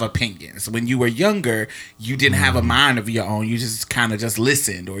not have opinions. When you were younger, you didn't have a mind of your own. You just kind of just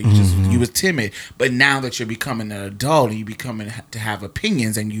listened, or you was timid. But now that you're becoming an adult and you becoming to have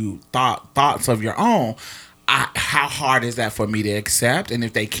opinions and you thoughts of your own, how hard is that for me to accept? And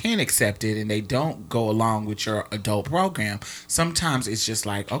if they can't accept it and they don't go along with your adult program, sometimes it's just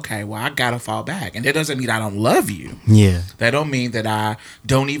like, okay, well, I gotta fall back. And that doesn't mean I don't love you. Yeah. That don't mean that I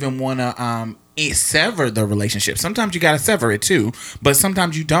don't even want to sever the relationship. Sometimes you gotta sever it too, but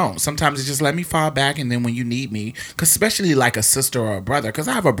sometimes you don't. Sometimes it's just let me fall back, and then when you need me, because especially like a sister or a brother, because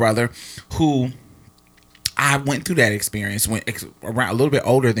I have a brother who, I went through that experience when around a little bit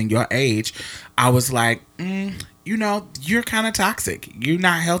older than your age. I was like, you know, you're kind of toxic. You're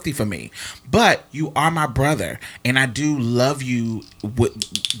not healthy for me, but you are my brother, and I do love you.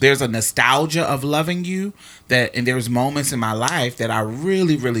 There's a nostalgia of loving you, and there's moments in my life that I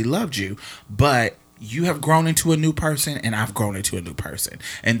really, really loved you, but you have grown into a new person and I've grown into a new person,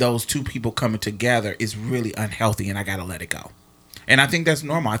 and those two people coming together is really unhealthy, and I gotta let it go. And I think that's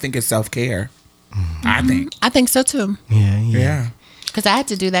normal. I think it's self-care. I think so too. Yeah. Because I had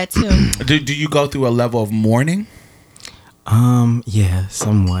to do that too. Do you go through a level of mourning? Yeah,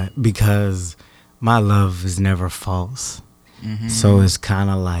 somewhat, because my love is never false. So it's kind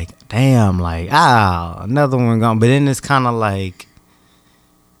of like, damn, like, another one gone. But then it's kind of like,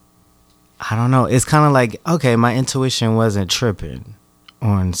 I don't know. It's kind of like, okay, my intuition wasn't tripping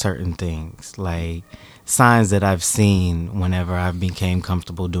on certain things, like signs that I've seen whenever I became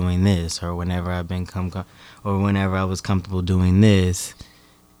comfortable doing this, or whenever whenever I was comfortable doing this,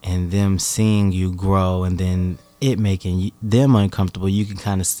 and them seeing you grow, and then it making them uncomfortable. You can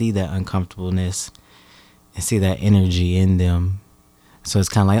kind of see that uncomfortableness and see that energy in them. So it's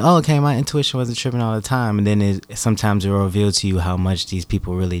kind of like, oh, okay, my intuition wasn't tripping all the time, and then sometimes it will reveal to you how much these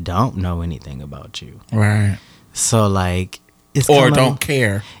people really don't know anything about you. Right. So like, it's or don't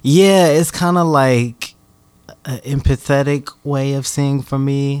care. Yeah, it's kind of like an empathetic way of seeing for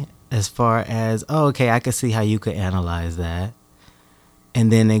me, as far as, oh, okay, I can see how you could analyze that.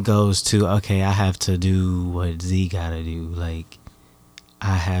 And then it goes to, okay, I have to do what Z gotta do. Like,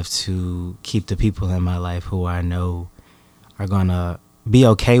 I have to keep the people in my life who I know are gonna be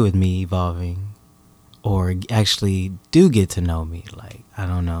okay with me evolving, or actually do get to know me. Like, I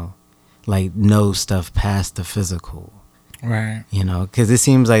don't know, like know stuff past the physical. Right. You know, because it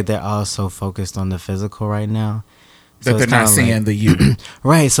seems like they're all so focused on the physical right now. That they're it's not kinda seeing the you.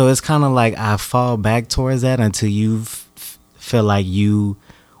 right. So it's kind of like I fall back towards that until you feel like you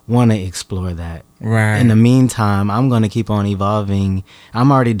want to explore that. Right. In the meantime, I'm going to keep on evolving.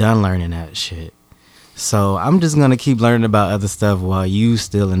 I'm already done learning that shit. So I'm just going to keep learning about other stuff while you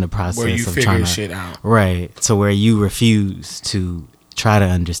still in the process Where you of figure trying to, shit out. Right. So where you refuse to try to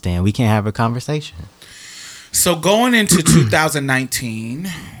understand. We can't have a conversation. So going into 2019,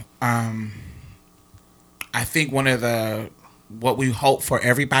 I think what we hope for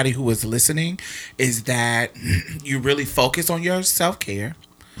everybody who is listening is that you really focus on your self-care.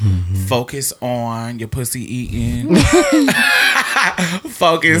 Mm-hmm. Focus on your pussy eating.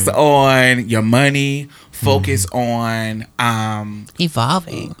 Focus on your money. Focus on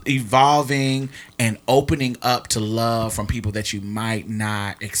evolving and opening up to love from people that you might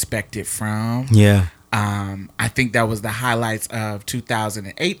not expect it from. Yeah. I think that was the highlights of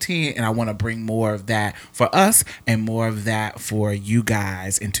 2018, and I want to bring more of that for us and more of that for you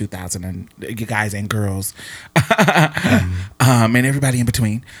guys in you guys and girls, and everybody in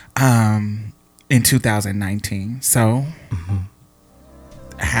between, in 2019. So,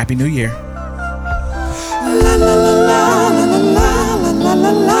 Happy New Year.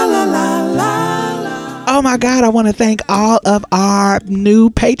 Oh my God, I want to thank all of our new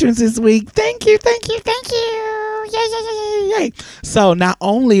patrons this week. Thank you. Yay. So not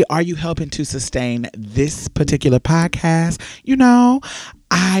only are you helping to sustain this particular podcast,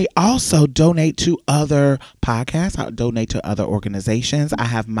 I also donate to other podcasts. I donate to other organizations. I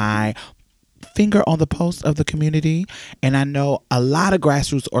have my finger on the pulse of the community, and I know a lot of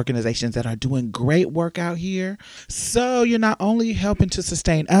grassroots organizations that are doing great work out here. So you're not only helping to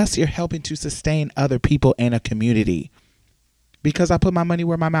sustain us, you're helping to sustain other people in a community, because I put my money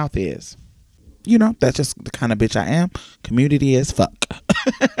where my mouth is. That's just the kind of bitch I am. Community is fuck.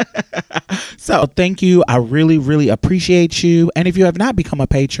 So thank you. I really, really appreciate you. And if you have not become a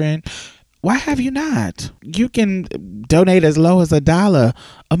patron, why have you not? You can donate as low as $1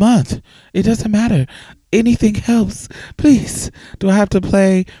 a month. It doesn't matter. Anything helps. Please. Do I have to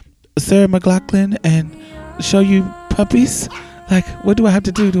play Sarah McLachlan and show you puppies? Like, what do I have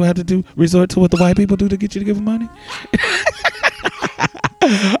to do? Do I have to resort to what the white people do to get you to give them money?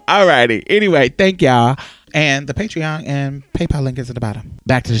 Alrighty. Anyway, thank y'all. And the Patreon and PayPal link is at the bottom.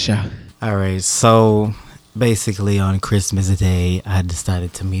 Back to the show. All right. So basically on Christmas Day, I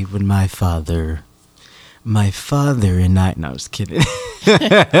decided to meet with my father. My father and I, no, I was kidding.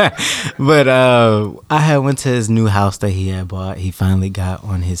 But I had went to his new house that he had bought. He finally got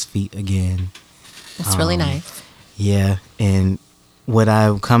on his feet again. It's really nice. Yeah. And what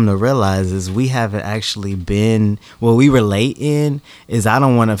I've come to realize is we haven't actually been, what we relate in is I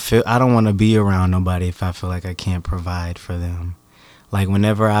don't want to be around nobody if I feel like I can't provide for them. Like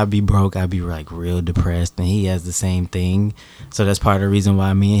whenever I be broke, I be like real depressed, and he has the same thing. So that's part of the reason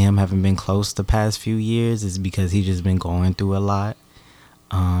why me and him haven't been close the past few years, is because he's just been going through a lot.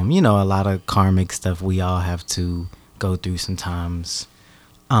 A lot of karmic stuff we all have to go through sometimes.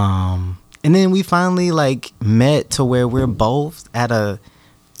 And then we finally met to where we're both we're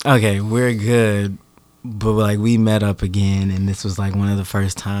good, but we met up again, and this was one of the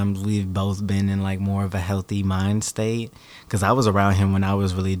first times we've both been in more of a healthy mind state. Because I was around him when I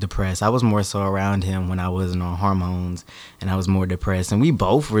was really depressed. I was more so around him when I wasn't on hormones and I was more depressed, and we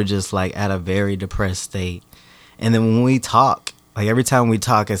both were just at a very depressed state. And then when we talk, every time we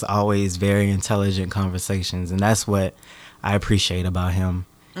talk, it's always very intelligent conversations, and that's what I appreciate about him.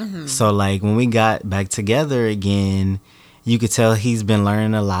 Mm-hmm. So when we got back together again, you could tell he's been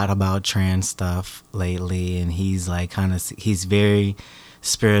learning a lot about trans stuff lately, and he's he's very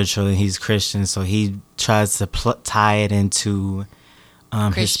spiritual, and he's Christian, so he tries to tie it into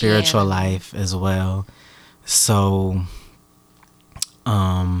his spiritual life as well. So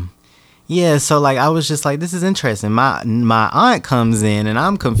so I was just this is interesting. My aunt comes in and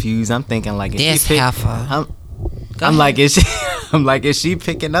I'm confused. I'm thinking is she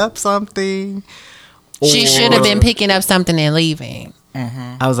picking up something? She should have been picking up something and leaving.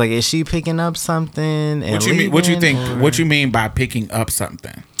 Mm-hmm. I was like, is she picking up something and leaving? What you think? What you mean by picking up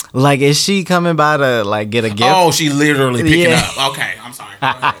something? Is she coming by to get a gift? Oh, she literally picking up. Okay, I'm sorry. Go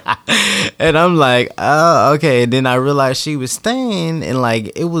ahead. And I'm like, oh, okay. And then I realized she was staying,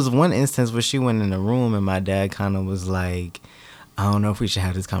 and it was one instance where she went in the room, and my dad kind of was like, I don't know if we should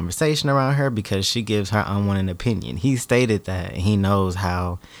have this conversation around her because she gives her unwanted opinion. He stated that, and he knows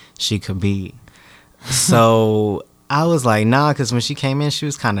how she could be. So I was like, nah, because when she came in, she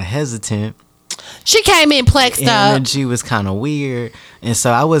was kind of hesitant. She came in plexed up. Energy was kind of weird, and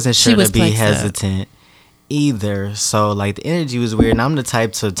so I wasn't sure to be hesitant. either. So like the energy was weird, and I'm the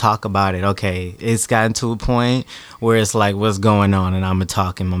type to talk about it. Okay, it's gotten to a point where it's like, what's going on, and I'm gonna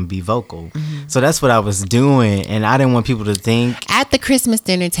talk and I'm gonna be vocal. So that's what I was doing, and I didn't want people to think. At the Christmas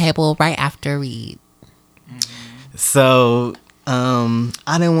dinner table right after Reed. So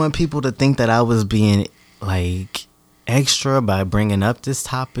I didn't want people to think that I was being like extra by bringing up this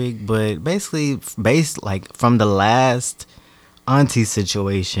topic, but basically based like from the last auntie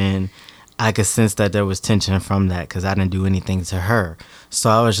situation, I could sense that there was tension from that because I didn't do anything to her. So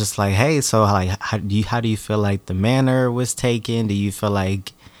I was just like, hey, so like how do you feel like the manner was taken? Do you feel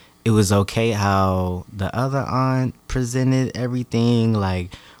like it was okay how the other aunt presented everything,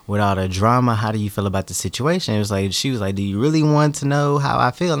 like with all the drama? How do you feel about the situation? It was like, she was like, do you really want to know how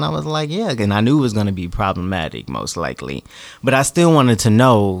I feel? And I was like, yeah. And I knew it was going to be problematic, most likely. But I still wanted to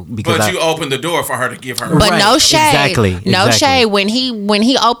know because But you opened the door for her to give her. But Right. no shade. Exactly. No shade. When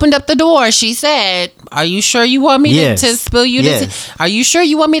he opened up the door, she said, "Are you sure you want me Yes. to spill you Yes. this? Are you sure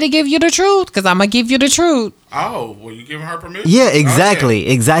you want me to give you the truth? Because I'm gonna give you the truth." Oh, were you giving her permission? Yeah, exactly.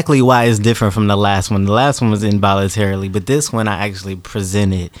 Okay. Exactly why it's different from the last one. The last one was involuntarily, but this one I actually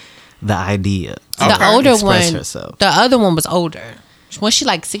presented the idea. to The older express one, herself. the other one was older. Was she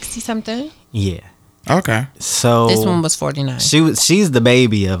like 60 something? Yeah. Okay. So This one was 49. she's the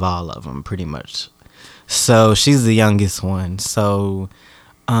baby of all of them, pretty much. So she's the youngest one. So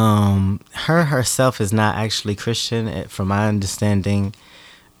her herself is not actually Christian, from my understanding.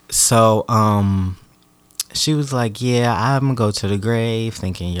 So she was like, yeah, I'm gonna go to the grave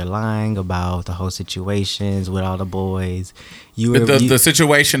thinking you're lying about the whole situations with all the boys. You were The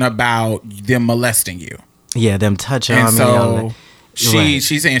situation about them molesting you. yeah, them touching And on me. all so that. Right.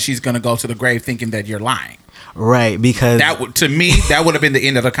 she's saying she's going to go to the grave thinking that you're lying. Right, because That would, to me, that would have been the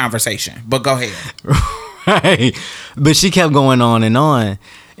end of the conversation. But go ahead. right. But she kept going on and on.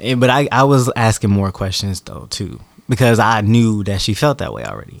 But I was asking more questions though too, because I knew that she felt that way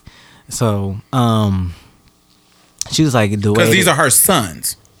already. So she was like, the way Because these are her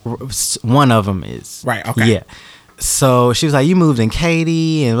sons. one of them is Right, okay. Yeah. So she was like, you moved in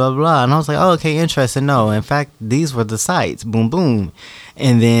Katy and blah, blah, blah. And I was like, oh, okay, interesting. No, in fact, these were the sites. Boom, boom.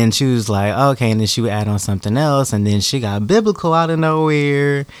 And then she was like, okay. And then she would add on something else. And then she got biblical out of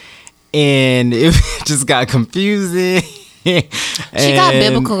nowhere. And it just got confusing. she got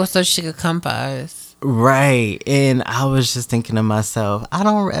biblical so she could come for us. Right. And I was just thinking to myself, I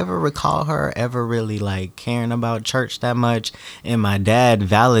don't ever recall her ever really like caring about church that much. And my dad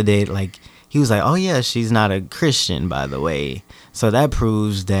validated, like, he was like, oh yeah, she's not a Christian, by the way. So that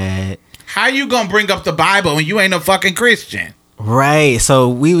proves that. How you going to bring up the Bible when you ain't a fucking Christian? Right.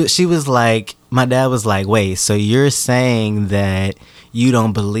 So she was like, my dad was like, wait, so you're saying that you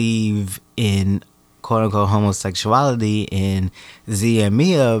don't believe in quote unquote homosexuality in Zia and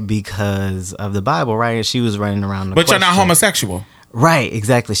Mia because of the Bible, right? And she was running around the But you're not question. homosexual. Right,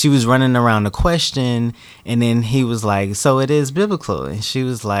 exactly. She was running around the question, and then he was like, so it is biblical. And she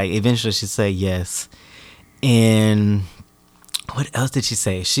was like, eventually she said yes. And what else did she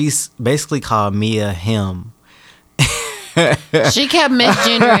say? She's basically called Mia him. She kept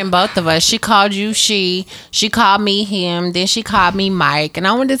misgendering both of us. She called you she called me him, then she called me Mike. And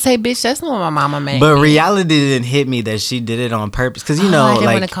I wanted to say, bitch, that's not what my mama made But me. reality didn't hit me that she did it on purpose. Because, you I know, didn't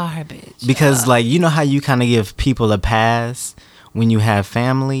want like, to call her bitch. because, like, you know how you kind of give people a pass when you have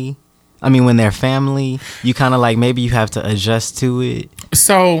family? I mean, when they're family, you kind of like, maybe you have to adjust to it.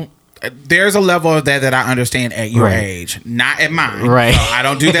 So there's a level of that I understand at your Right. age, not at mine. Right. So I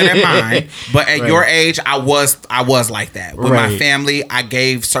don't do that at mine, but at Right. your age, I was like that. With my Right. family, I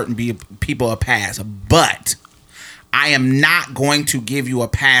gave certain people a pass, but I am not going to give you a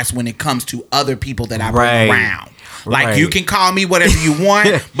pass when it comes to other people that I bring Right. around. Like, Right. you can call me whatever you want,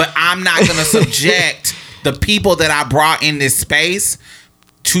 but I'm not going to subject the people that I brought in this space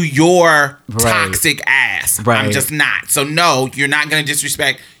to your Right. toxic ass. I'm Right. just not. So no, you're not gonna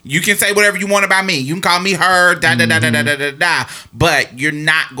disrespect. You can say whatever you want about me. You can call me her, da da da da da da da da. But you're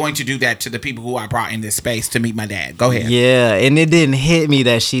not going to do that to the people who I brought in this space to meet my dad. Go ahead. Yeah, and it didn't hit me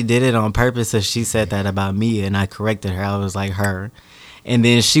that she did it on purpose. If she said that about me, and I corrected her, I was like, her. And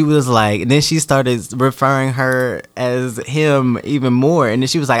then she was like, and then she started referring her as him even more. And then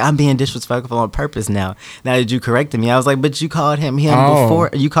she was like, I'm being disrespectful on purpose now. Now that you corrected me, I was like, but you called him Oh.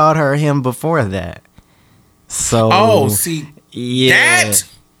 before. You called her him before that. So Oh, see yeah. that.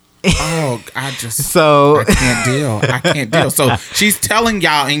 Oh, I So can't deal. I can't deal. So she's telling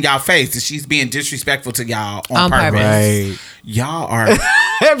y'all in y'all face that she's being disrespectful to y'all on On purpose. purpose. right, Y'all are.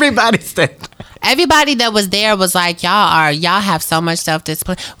 everybody said. Everybody that was there was like, y'all have so much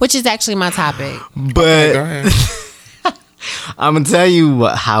self-discipline, which is actually my topic. But Go ahead. I'm gonna tell you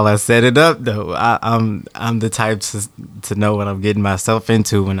how I set it up though. I'm the type to know what I'm getting myself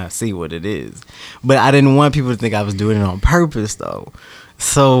into when I see what it is. But I didn't want people to think I was doing it on purpose though.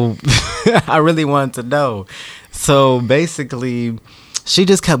 So I really wanted to know. So basically, she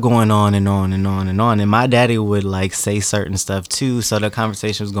just kept going on and on and on and on. And my daddy would like say certain stuff too. So the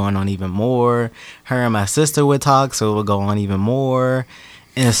conversation was going on even more. Her and my sister would talk, so it would go on even more.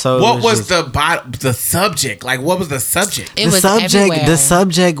 And so what was the subject? Like, what was the subject? It was everywhere. The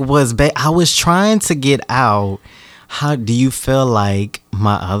subject was I was trying to get out. How do you feel like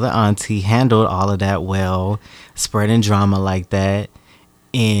my other auntie handled all of that well, spreading drama like that?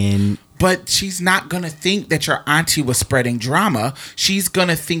 And But she's not going to think that your auntie was spreading drama. She's going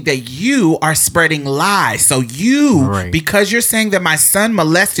to think that you are spreading lies. So because you're saying that my son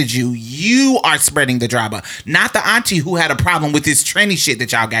molested you, you are spreading the drama. Not the auntie who had a problem with this tranny shit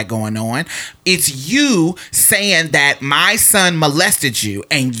that y'all got going on. It's you saying that my son molested you.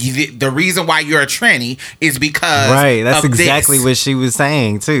 And the reason why you're a tranny is because that's of exactly this. what she was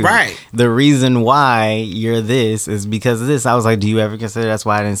saying too. Right. The reason why you're this is because of this. I was like, do you ever consider that's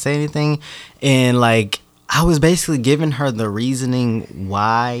why I didn't say anything? And like I was basically giving her the reasoning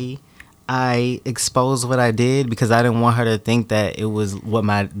why I exposed what I did, because I didn't want her to think that it was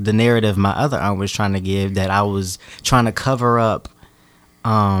the narrative my other aunt was trying to give, that I was trying to cover up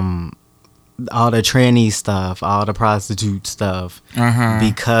all the tranny stuff, all the prostitute stuff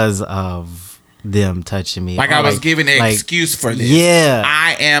because of them touching me. Like I was giving an excuse for this. Yeah.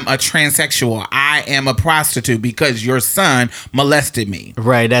 I am a transsexual. I am a prostitute because your son molested me.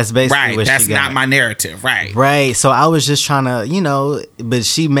 Right. That's basically what that's she got. not my narrative. Right. Right. So I was just trying to, but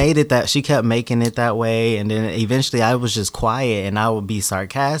she made it that she kept making it that way. And then eventually I was just quiet and I would be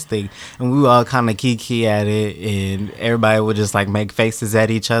sarcastic and we would all kind of kiki at it and everybody would just like make faces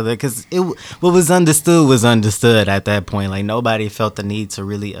at each other. Cause what was understood at that point. Like nobody felt the need to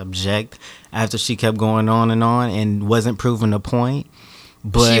really object after she kept going on and wasn't proving a point.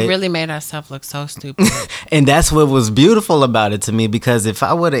 But she really made herself look so stupid. And that's what was beautiful about it to me, because if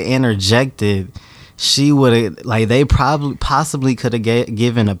I would have interjected, she would have, like, they possibly could have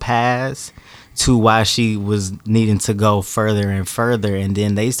given a pass to why she was needing to go further and further. And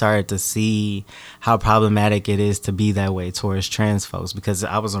then they started to see how problematic it is to be that way towards trans folks, because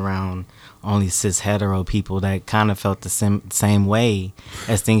I was around only cis hetero people that kind of felt the same way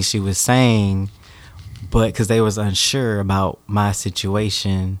as things she was saying, but because they was unsure about my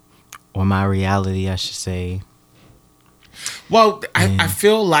situation or my reality, I should say. Well, I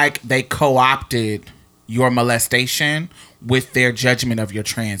feel like they co-opted your molestation with their judgment of your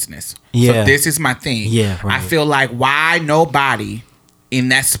transness. Yeah. So this is my thing. Yeah, right. I feel like why nobody in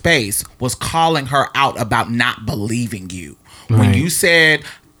that space was calling her out about not believing you. When Right. you said,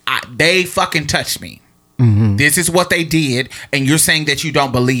 they fucking touched me. Mm-hmm. This is what they did, and you're saying that you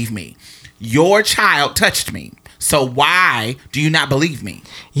don't believe me. Your child touched me. So why do you not believe me?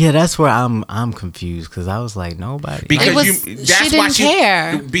 Yeah, that's where I'm confused, because I was like, nobody. Because she didn't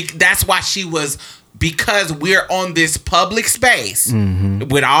care. That's why she was. Because we're on this public space Mm-hmm.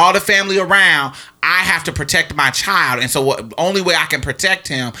 with all the family around, I have to protect my child. And so the only way I can protect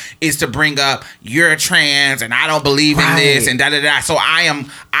him is to bring up, you're trans and I don't believe in this and da-da-da. So I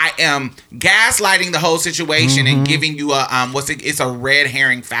am gaslighting the whole situation and giving you it's a red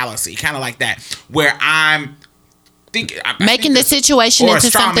herring fallacy, kind of like that, where I'm making the situation into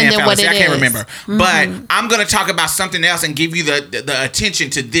something than what it is. I can't remember. But I'm going to talk about something else and give you the attention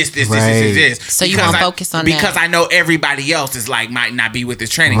to this. So you won't focus on that. Because I know everybody else is like, might not be with this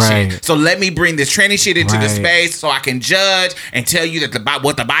tranny Right. shit. So let me bring this tranny shit into the Right. space so I can judge and tell you that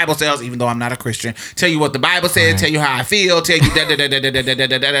what the Bible says, even though I'm not a Christian, tell you what the Bible says, tell you how I feel, tell you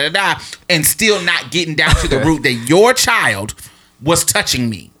da-da-da-da-da-da-da-da-da-da, and still not getting down to the root that your child was touching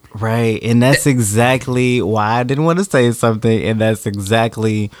me. Right, and that's exactly why I didn't want to say something, and that's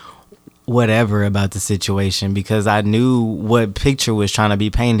exactly whatever about the situation, because I knew what picture was trying to be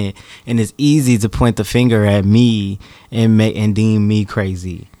painted, and it's easy to point the finger at me and deem me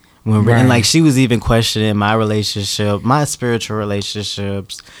crazy. And like she was even questioning my relationship, my spiritual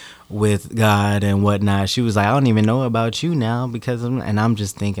relationships with God and whatnot. She was like, I don't even know about you now and I'm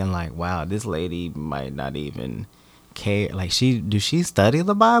just thinking like, wow, this lady might not even care. Like, does she study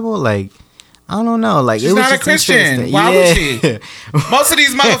the Bible? Like, I don't know. Like, She's it was not a just Christian. Why would she? Most of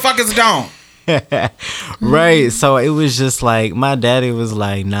these motherfuckers don't. Right. So it was just like, my daddy was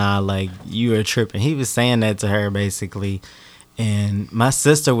like, nah, like, you are tripping. He was saying that to her basically. And my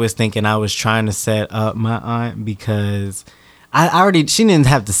sister was thinking I was trying to set up my aunt, because she didn't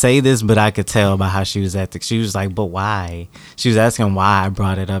have to say this, but I could tell by how she was acting. She was like, but why? She was asking why I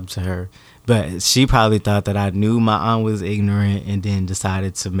brought it up to her. But she probably thought that I knew my aunt was ignorant and then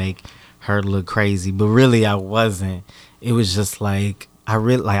decided to make her look crazy. But really, I wasn't. It was just like,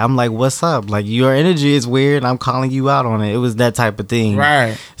 I'm like, what's up? Like, your energy is weird. I'm calling you out on it. It was that type of thing.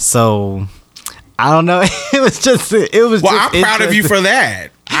 Right. So, I don't know. It was just. Well, I'm proud of you for that.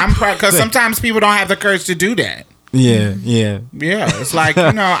 I'm proud because sometimes people don't have the courage to do that. Yeah. It's like,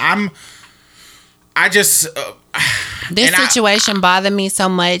 I just. This situation bothered me so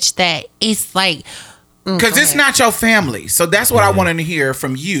much that it's like. Because it's not your family. So that's what I wanted to hear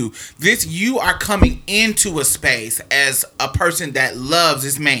from you. You are coming into a space as a person that loves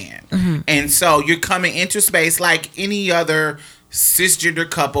this man. Mm-hmm. And so you're coming into space like any other cisgender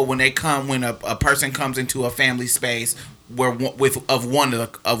couple when a person comes into a family space of one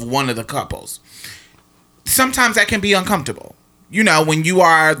of the couples. Sometimes that can be uncomfortable. When you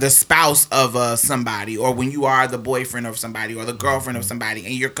are the spouse of somebody, or when you are the boyfriend of somebody, or the girlfriend of somebody,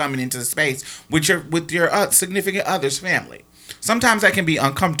 and you're coming into the space with your significant other's family. Sometimes that can be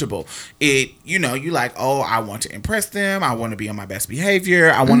uncomfortable. You like, oh, I want to impress them. I want to be on my best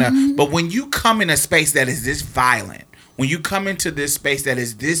behavior. I want to. But when you come in a space that is this violent, when you come into this space that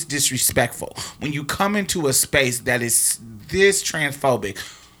is this disrespectful, when you come into a space that is this transphobic,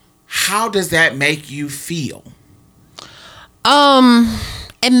 how does that make you feel?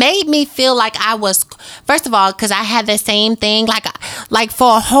 It made me feel like I was, first of all, because I had the same thing, like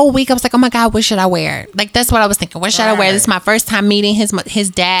for a whole week, I was like, oh my God, what should I wear? Like, that's what I was thinking. What should I wear? This is my first time meeting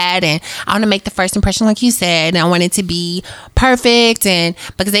his dad, and I want to make the first impression, like you said, and I want it to be perfect, and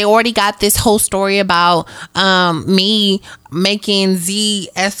because they already got this whole story about me making Z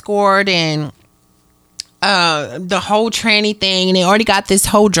escort and the whole tranny thing, and they already got this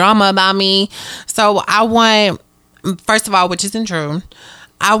whole drama about me. So I want, first of all, which isn't true,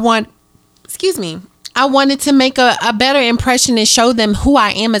 I wanted to make a better impression and show them who I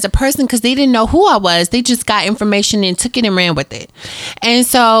am as a person, because they didn't know who I was. They just got information and took it and ran with it. And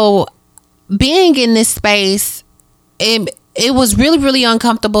so being in this space, it was really, really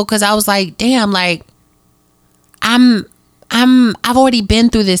uncomfortable, because I was like, damn, like I've already been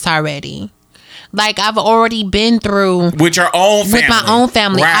through this already. Like, I've already been through with your own family. With my own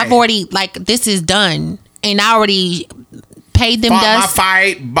family. Right. I've already, like, this is done. And I already paid them dust.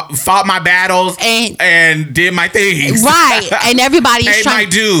 Fought my battles, and did my things. Right. And everybody is trying. Paid my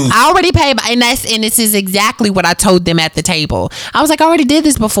dues. I already paid, and this is exactly what I told them at the table. I was like, I already did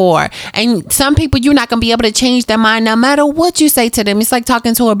this before. And some people, you're not going to be able to change their mind no matter what you say to them. It's like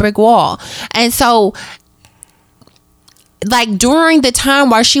talking to a brick wall. And so, like, during the time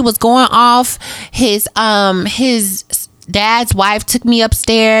while she was going off, his dad's wife took me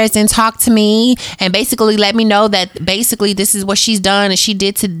upstairs and talked to me and basically let me know that basically this is what she's done, and she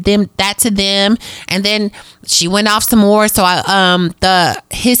did to them, and then she went off some more. So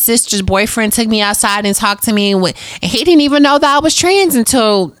his sister's boyfriend took me outside and talked to me, and he didn't even know that I was trans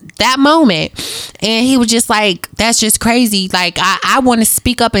until that moment. And he was just like, that's just crazy. Like, I want to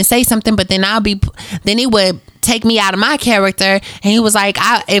speak up and say something, but then he would take me out of my character. And he was like,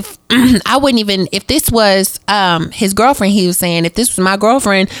 if this was his girlfriend, he was saying, if this was my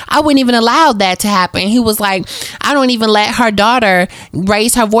girlfriend, I wouldn't even allow that to happen. He was like, I don't even let her daughter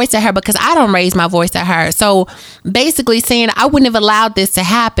raise her voice at her, because I don't raise my voice at her. So basically saying, I wouldn't have allowed this to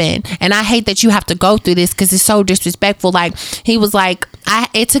happen, and I hate that you have to go through this because it's so disrespectful. Like, he was like,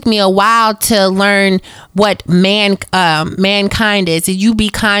 it took me a while to learn what mankind is. You be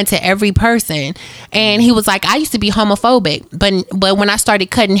kind to every person. And he was like, I used to be homophobic, but when I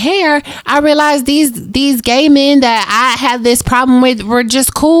started cutting hair, I realized these gay men that I had this problem with were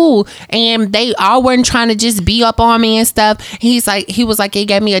just cool, and they all weren't trying to just be up on me and stuff. He was like, it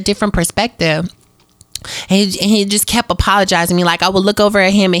gave me a different perspective. And he just kept apologizing to me. Like, I would look over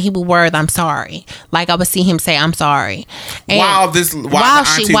at him and he would word, I'm sorry. Like, I would see him say, I'm sorry. And while the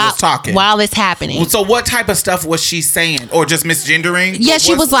auntie was talking. While it's happening. So what type of stuff was she saying? Or just misgendering? Yeah,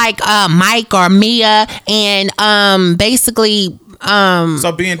 she was like Mike or Mia, and basically...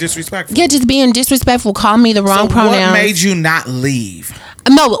 so being disrespectful. Yeah, just being disrespectful, calling me the wrong pronouns. What made you not leave?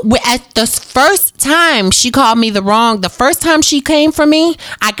 No, at the first time she called me the first time she came for me,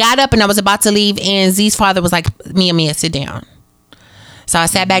 I got up and I was about to leave, and Z's father was like, Mia, sit down. So I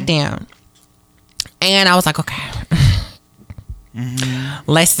sat back down, and I was like, okay,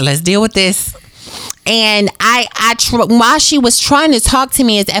 let's deal with this. And while she was trying to talk to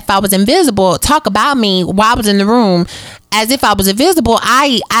me as if I was invisible, talk about me while I was in the room as if I was invisible,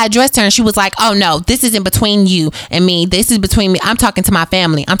 I addressed her, and she was like, oh no, this isn't between you and me. This is between me. I'm talking to my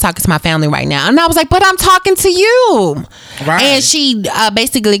family. I'm talking to my family right now. And I was like, but I'm talking to you. Right. And she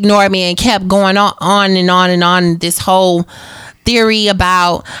basically ignored me and kept going on and on and on this whole theory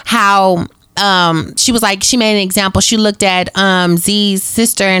about how she was like, she made an example. She looked at Z's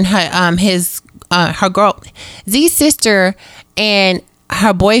sister and her girl, Z's sister and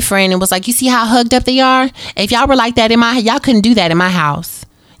her boyfriend, and was like, you see how hugged up they are? If y'all were like that y'all couldn't do that in my house.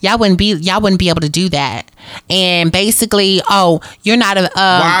 Y'all wouldn't be able to do that. And basically, you're not a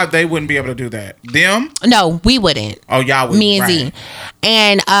why they wouldn't be able to do that? Them? No, we wouldn't. Oh, y'all wouldn't. Me and Z.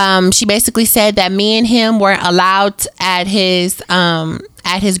 And she basically said that me and him weren't allowed at his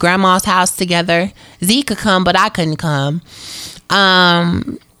grandma's house together. Z could come, but I couldn't come.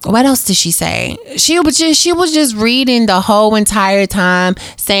 What else did she say? She was just reading the whole entire time,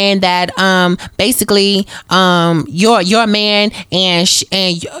 saying that basically you're a man and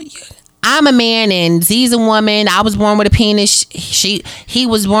I'm a man and Z's a woman. I was born with a penis. He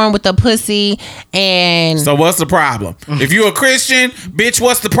was born with a pussy. And so what's the problem? If you're a Christian, bitch,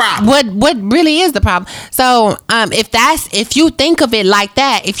 what's the problem? What really is the problem? So if you think of it like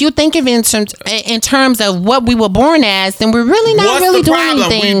that, if you think of it in terms of what we were born as, then we're really not what's really the doing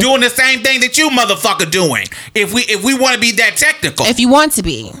problem? anything. We're doing the same thing that you motherfucker doing. If we want to be that technical. If you want to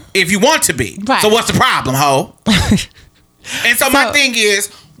be. Right. So what's the problem, ho? And so my thing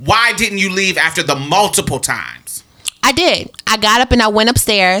is, why didn't you leave after the multiple times? I did. I got up and I went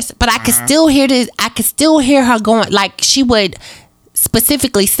upstairs, but I could still hear this. I could still hear her going. Like, she would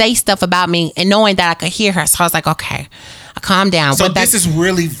specifically say stuff about me, and knowing that I could hear her, so I was like, okay, I calmed down. So but this is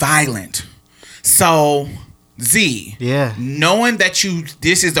really violent. So Z, knowing that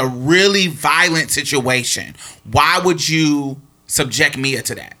this is a really violent situation, why would you subject Mia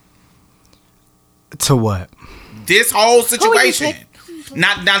to that? To what? This whole situation.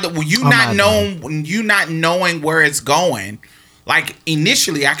 Not knowing where it's going. Like,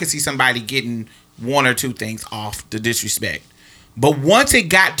 initially, I could see somebody getting one or two things off the disrespect, but once it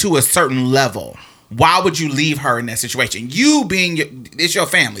got to a certain level, why would you leave her in that situation? You being it's your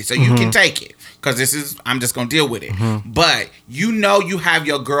family, so you can take it because I'm just gonna deal with it. But you have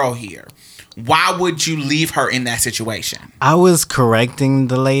your girl here. Why would you leave her in that situation? I was correcting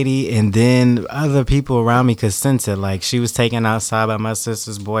the lady, and then other people around me could sense it. Like, she was taken outside by my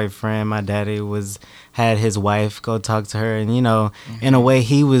sister's boyfriend. My daddy had his wife go talk to her, and in a way,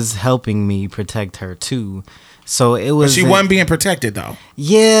 he was helping me protect her too. So it was. But she wasn't being protected though.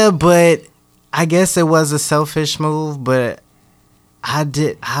 Yeah, but I guess it was a selfish move. But I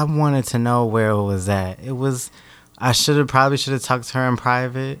wanted to know where it was at. I probably should have talked to her in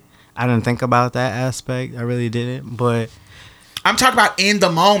private. I didn't think about that aspect. I really didn't, but I'm talking about in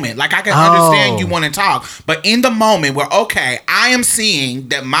the moment. Like, I can understand you want to talk, but in the moment where, okay, I am seeing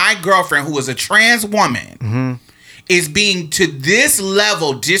that my girlfriend, who is a trans woman, is being to this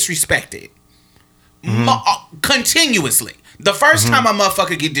level disrespected continuously. The first time a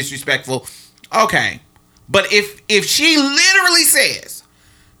motherfucker get disrespectful, okay. But if she literally says,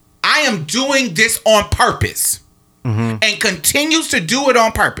 I am doing this on purpose, and continues to do it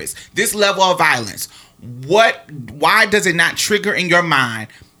on purpose, this level of violence, why does it not trigger in your mind,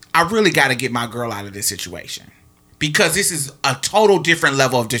 I really got to get my girl out of this situation? Because this is a total different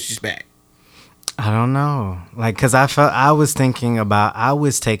level of disrespect. I don't know. Like, because I was taking a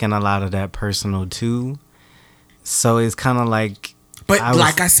lot of that personal too. So it's kind of like. But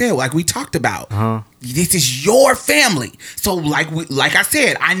I said, like we talked about, this is your family. So like I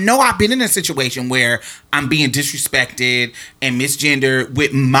said, I know I've been in a situation where I'm being disrespected and misgendered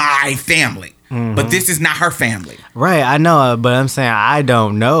with my family. But this is not her family. Right, I know, but I'm saying I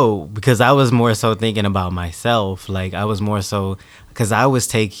don't know because I was more so thinking about myself. Like, I was more so because I was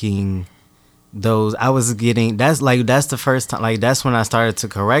taking those. I was getting that's the first time. Like, that's when I started to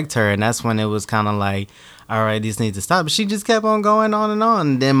correct her, and that's when it was kind of like, all right, this needs to stop. But she just kept on going on and on.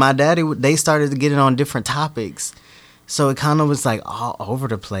 And then my daddy, they started to get it on different topics, so it kind of was like all over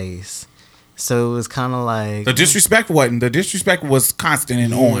the place. So it was kind of like the disrespect wasn't. The disrespect was constant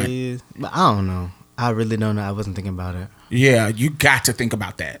and on. But I don't know. I really don't know. I wasn't thinking about it. Yeah, you got to think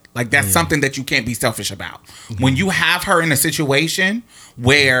about that. Like, that's something that you can't be selfish about. When you have her in a situation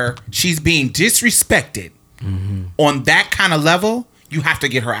where she's being disrespected on that kind of level, you have to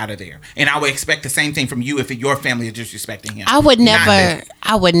get her out of there. And I would expect the same thing from you if your family is disrespecting him. I would never.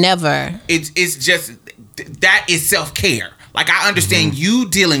 It's just, that is self-care. Like, I understand you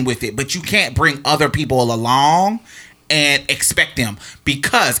dealing with it, but you can't bring other people along and expect them.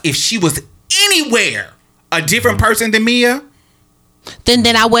 Because if she was anywhere a different person than Mia, than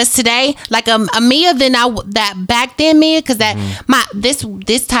I was today, like a Mia that back then Mia, because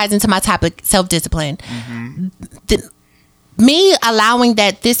this ties into my topic, self-discipline. me allowing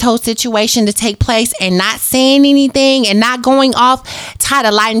this whole situation to take place and not saying anything and not going off tied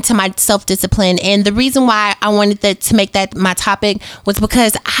a light into my self-discipline. And the reason why I wanted to make that my topic was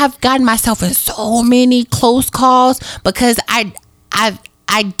because I have gotten myself in so many close calls because I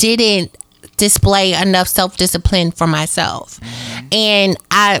didn't display enough self-discipline for myself. And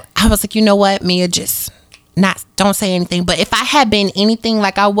I was like, you know what, Mia, just don't say anything. But if I had been anything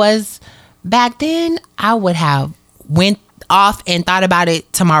like I was back then, I would have went off and thought about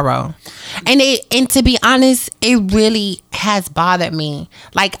it tomorrow. And to be honest, it really has bothered me.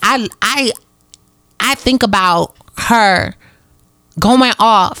 Like I think about her going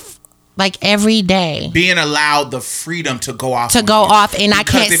off like every day, being allowed the freedom to go off, and I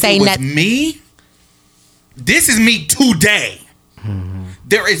can't say nothing. Me, this is me today.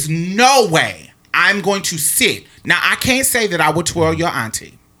 There is no way I'm going to sit. Now I can't say that I would twirl your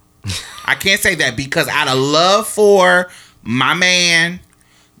auntie. I can't say that because out of love for my man,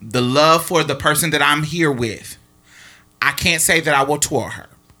 the love for the person that I'm here with, I can't say that I will twirl her.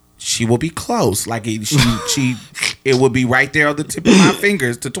 She will be close, like it will be right there on the tip of my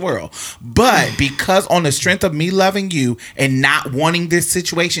fingers to twirl. But because on the strength of me loving you and not wanting this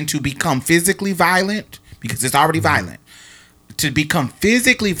situation to become physically violent, because it's already violent, to become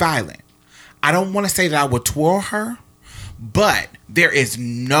physically violent, I don't want to say that I would twirl her, but there is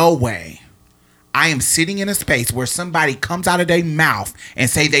no way I am sitting in a space where somebody comes out of their mouth and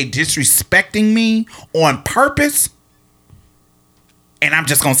say they disrespecting me on purpose, and I'm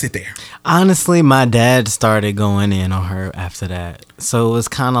just gonna sit there. Honestly, my dad started going in on her after that. So it was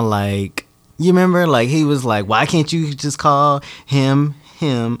kind of like, you remember, like he was like, why can't you just call him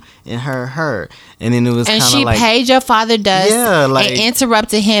and her? And then it was kind of like, and she paid your father dust, yeah, like, and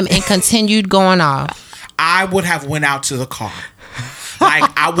interrupted him and continued going off. I would have went out to the car. Like,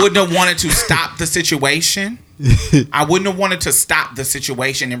 I wouldn't have wanted to stop the situation. I wouldn't have wanted to stop the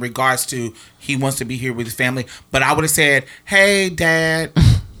situation in regards to he wants to be here with his family. But I would have said, hey, Dad,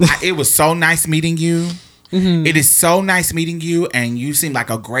 it was so nice meeting you. Mm-hmm. It is so nice meeting you, and you seem like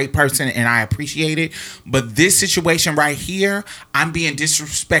a great person, and I appreciate it. But this situation right here, I'm being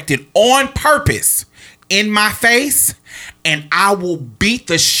disrespected on purpose in my face, and I will beat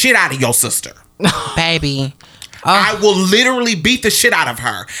the shit out of your sister. Baby. I will literally beat the shit out of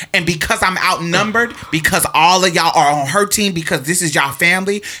her. And because I'm outnumbered, because all of y'all are on her team, because this is y'all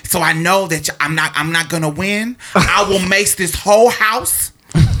family, so I know that I'm not gonna win. I will mace this whole house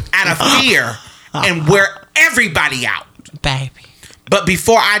out of fear and wear everybody out. Baby. But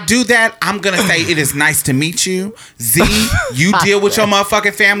before I do that, I'm going to say it is nice to meet you. Z, you deal with your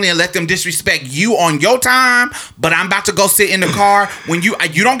motherfucking family and let them disrespect you on your time. But I'm about to go sit in the car. When you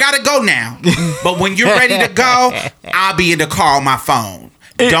don't got to go now. But when you're ready to go, I'll be in the car on my phone.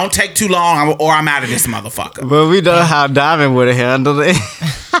 Don't take too long or I'm out of this motherfucker. But we know how Diamond would have handled it.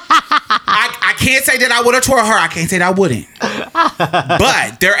 I can't say that I would have twirled her. I can't say that I wouldn't.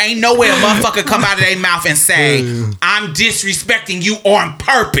 But there ain't no way a motherfucker come out of their mouth and say, I'm disrespecting you on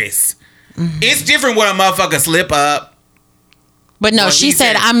purpose. Mm-hmm. It's different when a motherfucker slip up. But no, she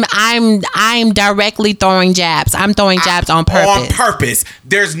said I'm directly throwing jabs. I'm throwing jabs on purpose. On purpose.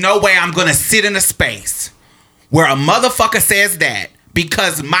 There's no way I'm going to sit in a space where a motherfucker says that.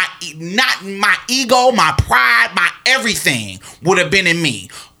 Because my ego, my pride, my everything would have been in me.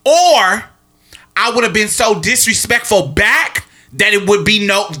 Or I would have been so disrespectful back that it would be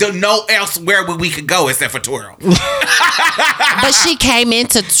no elsewhere where we could go except for twirl. But she came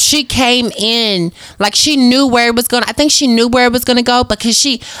in like she knew where it was going. I think she knew where it was going to go because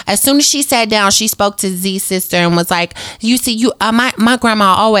as soon as she sat down, she spoke to Z's sister and was like, "You see, my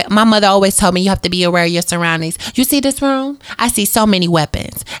mother always told me you have to be aware of your surroundings. You see this room? I see so many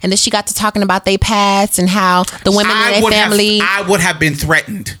weapons." And then she got to talking about their past and how the women in their family. I would have been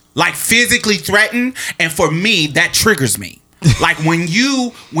threatened, like physically threatened, and for me, that triggers me. Like when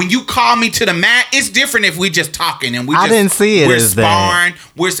you call me to the mat, it's different if we just talking and I didn't see it as sparring.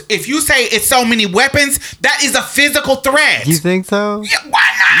 If you say it's so many weapons, that is a physical threat. You think so? Yeah, why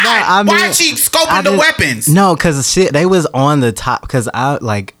not? Why is she scoping the weapons? No, because they was on the top. Because I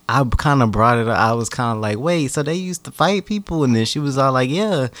kind of brought it up. I was kind of like, wait, so they used to fight people, and then she was all like,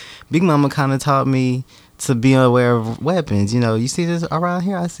 yeah, Big Mama kind of taught me to be aware of weapons. You know, you see this around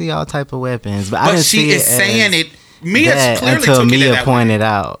here. I see all type of weapons, but I didn't see it. But she is saying it. Mia clearly until took Mia it that pointed way.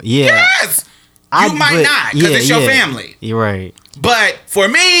 out. Yeah. Yes. You might not because it's your family. You're right. But for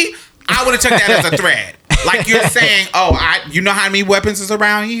me, I would have took that as a threat. Like you're saying, you know how many weapons is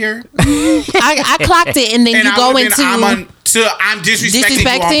around here? I clocked it, and then you go into I'm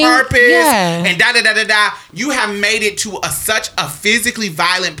disrespecting you on purpose, and da da da da da. You have made it to such a physically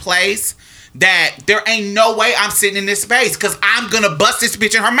violent place that there ain't no way I'm sitting in this space because I'm going to bust this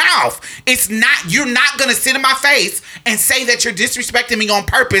bitch in her mouth. You're not going to sit in my face and say that you're disrespecting me on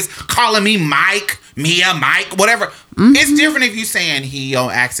purpose, calling me Mike, Mia, Mike, whatever. Mm-hmm. It's different if you saying he on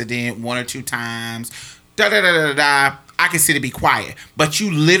accident 1 or 2 times, da-da-da-da-da. I can sit and be quiet. But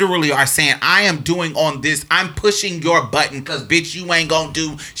you literally are saying, I am doing on this. I'm pushing your button because, bitch, you ain't going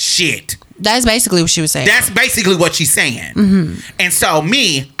to do shit. That's basically what she was saying. That's basically what she's saying. Mm-hmm. And so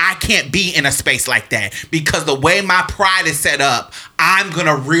I can't be in a space like that because the way my pride is set up, I'm going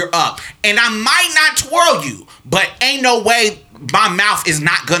to rear up. And I might not twirl you, but ain't no way my mouth is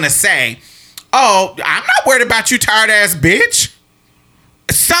not going to say, oh, I'm not worried about you, tired ass bitch.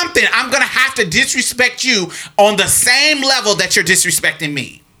 Something, I'm going to have to disrespect you on the same level that you're disrespecting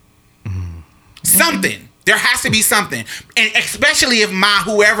me. Mm-hmm. Something. There has to be something. And especially if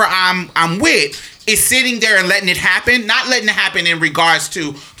whoever I'm with is sitting there and letting it happen. Not letting it happen in regards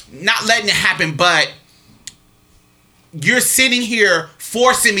to, not letting it happen, but you're sitting here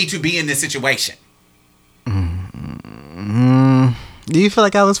forcing me to be in this situation. Mm-hmm. Do you feel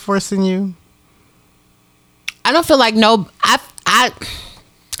like I was forcing you? I don't feel like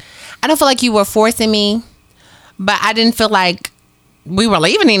I don't feel like you were forcing me, but I didn't feel like we were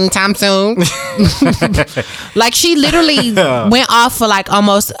leaving anytime soon. Like she literally went off for like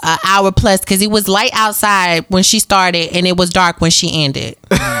almost an hour plus because it was light outside when she started and it was dark when she ended.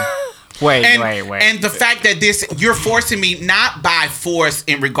 Wait. And the fact that you're forcing me not by force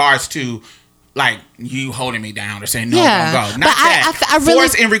in regards to like you holding me down or saying no, don't go. Not that. I really,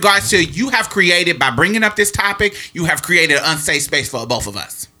 force in regards to you have created, by bringing up this topic, you have created an unsafe space for both of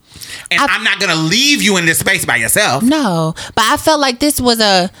us. And I'm not going to leave you in this space by yourself. No, but I felt like this was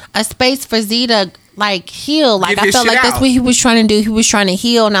a space for Z to like heal. Like I felt like that's what he was trying to do. He was trying to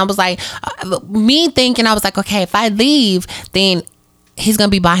heal. And I was like, me thinking, I was like, okay, if I leave, then he's going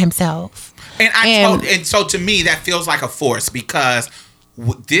to be by himself. And so to me, that feels like a force because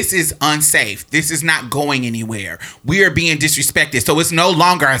this is unsafe. This is not going anywhere. We are being disrespected. So it's no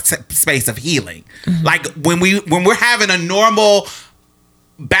longer a space of healing. Mm-hmm. Like when we're having a normal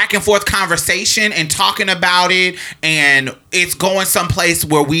back and forth conversation and talking about it and it's going someplace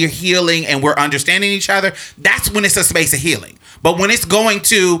where we're healing and we're understanding each other, that's when it's a space of healing. But when it's going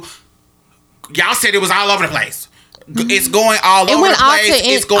to, y'all said it was all over the place. It's going all over the place.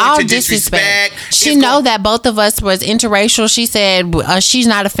 It's going to disrespect. She know that both of us was interracial. She said she's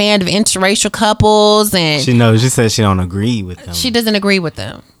not a fan of interracial couples, and she said she don't agree with them. She doesn't agree with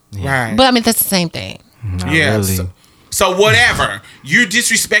them. Yeah. Right. But I mean that's the same thing. Not really. So whatever. You're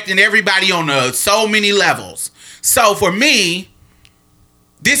disrespecting everybody on so many levels. So for me,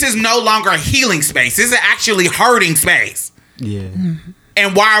 this is no longer a healing space. This is actually hurting space. Yeah. Mm-hmm.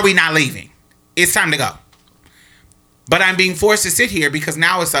 And why are we not leaving? It's time to go. But I'm being forced to sit here because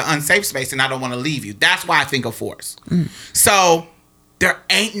now it's an unsafe space and I don't want to leave you. That's why I think of force. Mm. So there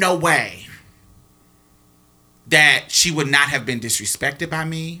ain't no way that she would not have been disrespected by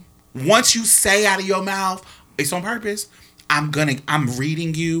me. Once you say out of your mouth, it's on purpose. I'm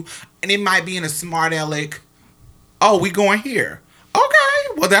reading you. And it might be in a smart aleck. Oh, we going here.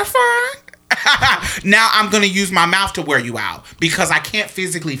 Okay, well, that's fine. Now I'm going to use my mouth to wear you out because I can't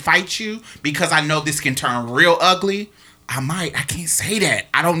physically fight you because I know this can turn real ugly. I can't say that.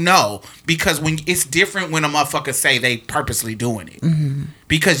 I don't know. Because when it's different when a motherfucker say they purposely doing it. Mm-hmm.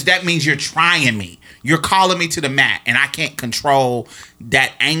 Because that means you're trying me. You're calling me to the mat and I can't control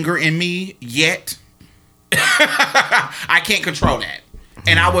that anger in me yet. I can't control that.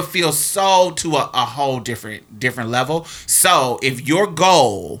 And I would feel so to a whole different level. So if your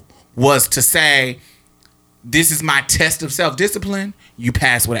goal was to say, this is my test of self-discipline, you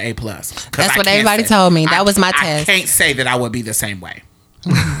pass with an A+. That's what everybody told me. That was my test. I can't say that I would be the same way.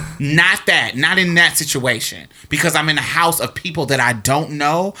 Not in that situation. Because I'm in a house of people that I don't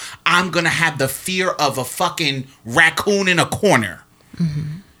know. I'm going to have the fear of a fucking raccoon in a corner.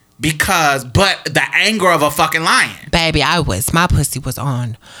 Mm-hmm. But the anger of a fucking lion. Baby, my pussy was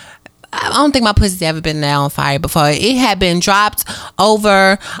on. I don't think my pussy's ever been that on fire before. It had been dropped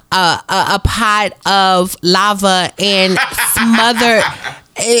over a pot of lava and smothered.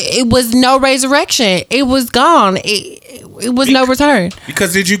 It was no resurrection. It was gone. It was no return.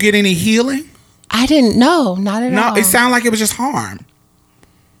 Because did you get any healing? I didn't know. Not at all. No, it sounded like it was just harm.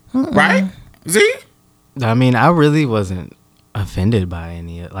 Mm-mm. Right? Z? I mean, I really wasn't offended by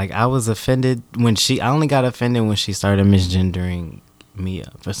any. Like, I was offended I only got offended when she started misgendering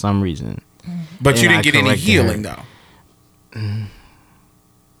Mia for some reason. But you didn't get any healing though.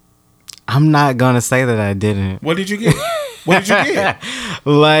 I'm not gonna say that I didn't. What did you get?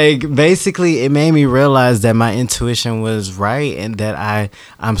 Like, basically, it made me realize that my intuition was right, and that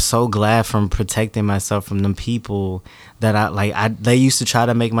I'm so glad from protecting myself from them people that they used to try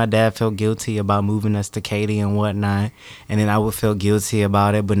to make my dad feel guilty about moving us to Katy and whatnot, and then I would feel guilty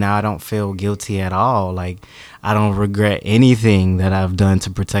about it, but now I don't feel guilty at all. Like, I don't regret anything that I've done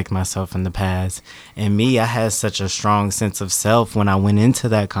to protect myself in the past. And me, I had such a strong sense of self when I went into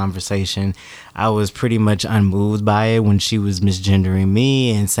that conversation. I was pretty much unmoved by it when she was misgendering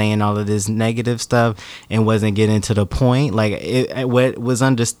me and saying all of this negative stuff and wasn't getting to the point. Like, what was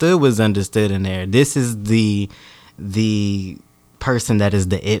understood in there. This is the person that is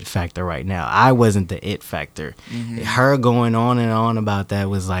the it factor right now. I wasn't the it factor. Her going on and on about that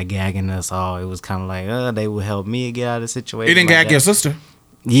was like gagging us all. It was kind of like, they would help me get out of the situation. You didn't gag your sister.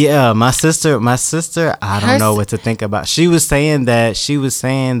 Yeah, my sister, I don't know what to think about. She was saying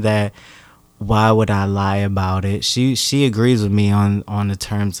that why would I lie about it? She agrees with me on the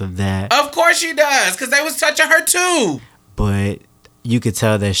terms of that. Of course she does, because they was touching her too. But you could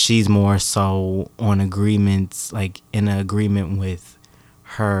tell that she's more so on agreements, like in an agreement with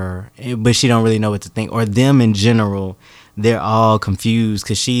her, but she don't really know what to think, or them in general. They're all confused,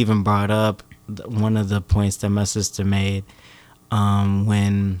 because she even brought up one of the points that my sister made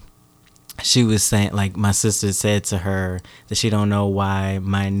when she was saying, like, my sister said to her that she don't know why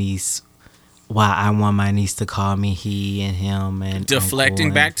I want my niece to call me he and him, and deflecting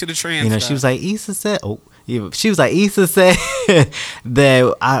uncle, back to the trans stuff. she was like, Issa said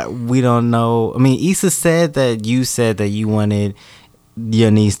that we don't know. I mean, Issa said that you said that you wanted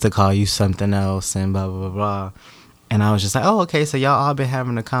your niece to call you something else and blah, blah, blah, blah. And I was just like, oh, okay, so y'all all been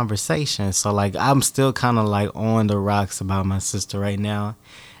having a conversation. So, like, I'm still kind of, like, on the rocks about my sister right now.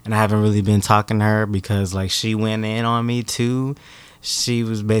 And I haven't really been talking to her because, like, she went in on me, too. She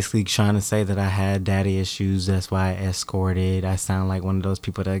was basically trying to say that I had daddy issues. That's why I escorted. I sound like one of those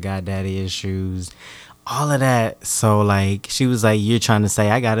people that got daddy issues. All of that. So, like, she was like, you're trying to say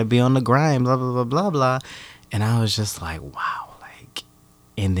I got to be on the grind, blah, blah, blah, blah, blah. And I was just like, wow. Like,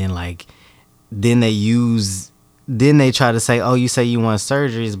 and then, like, then they try to say, oh, you say you want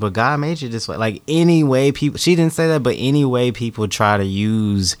surgeries, but God made you this way. Like, anyway, people, she didn't say that, but anyway, people try to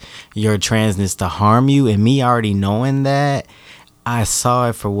use your transness to harm you. And me already knowing that, I saw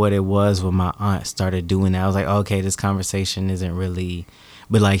it for what it was when my aunt started doing that. I was like, okay, this conversation isn't really...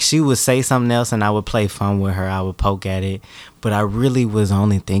 But, like, she would say something else and I would play fun with her. I would poke at it. But I really was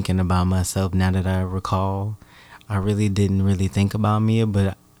only thinking about myself now that I recall. I really didn't really think about Mia,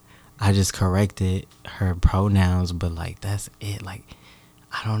 but I just corrected her pronouns. But, like, that's it. Like,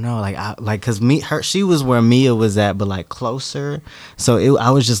 I don't know. Like, cause she was where Mia was at, but, like, closer. So I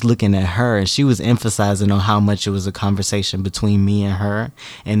was just looking at her, and she was emphasizing on how much it was a conversation between me and her.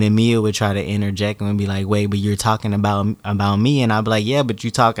 And then Mia would try to interject and be like, "Wait, but you're talking about me?" And I'd be like, "Yeah, but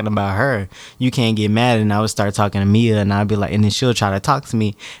you're talking about her. You can't get mad." And I would start talking to Mia, and I'd be like, and then she'll try to talk to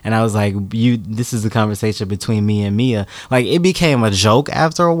me, and I was like, this is a conversation between me and Mia. Like, it became a joke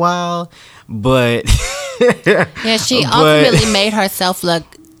after a while, but. Yeah, she ultimately made herself look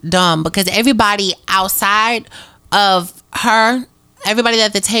dumb because everybody outside of her, everybody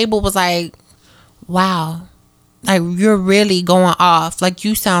at the table was like, wow, like, you're really going off. Like,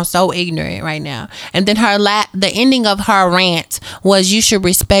 you sound so ignorant right now. And then the ending of her rant was, you should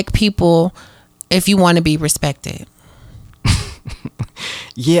respect people if you want to be respected.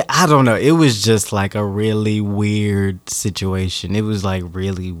 Yeah, I don't know. It was just like a really weird situation. It was like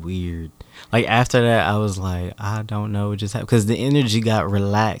really weird. Like, after that, I was like, I don't know what just happened. Because the energy got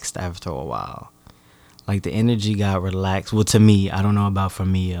relaxed after a while. Like, the energy got relaxed. Well, to me, I don't know about for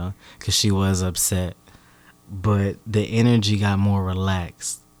Mia, because she was upset. But the energy got more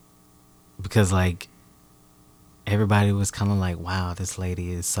relaxed. Because, like, everybody was kind of like, wow, this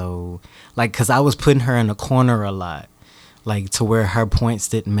lady is so... Like, because I was putting her in a corner a lot. Like, to where her points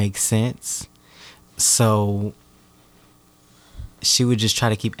didn't make sense. So... she would just try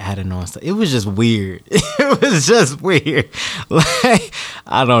to keep adding on stuff. It was just weird. It was just weird. Like,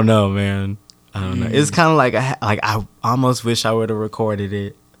 I don't know, man. I don't know. It's kind of like I almost wish I would have recorded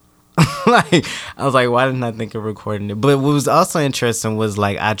it. Like, I was like, why didn't I think of recording it? But what was also interesting was,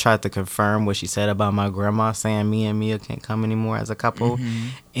 like, I tried to confirm what she said about my grandma saying me and Mia can't come anymore as a couple.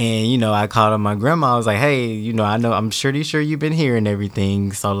 And, you know, I called up my grandma. I was like, hey, you know, I'm pretty sure you've been hearing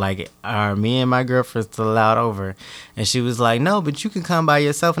everything. So, like, are me and my girlfriend still allowed over? And she was like, no, but you can come by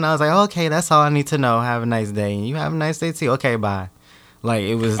yourself. And I was like, okay, that's all I need to know. Have a nice day. And you have a nice day too. Okay, bye. Like,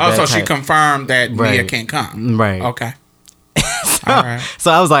 it was. Oh, so she confirmed that Mia can't come. Right. Okay. All right.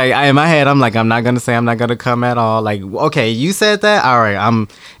 So I was like, in my head, I'm like, I'm not gonna say I'm not gonna come at all. Like, okay, you said that. All right,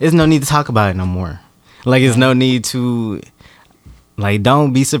 there's no need to talk about it no more. Like, there's no need to. Like,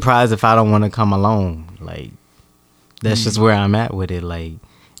 don't be surprised if I don't want to come along. Like, that's just where I'm at with it. Like,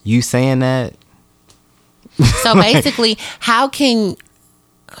 you saying that. So basically,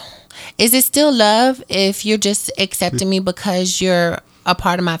 is it still love if you're just accepting me because you're a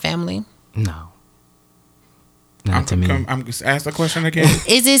part of my family? No. Not to me. I'm just ask the question again.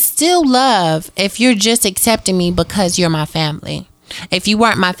 Is it still love if you're just accepting me because you're my family? If you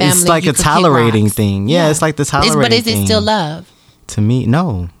weren't my family, It's like you a could kick tolerating rocks. thing. Yeah, it's like the tolerating But is thing. it still love? To me,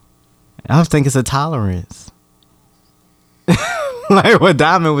 no. I think it's a tolerance. Like what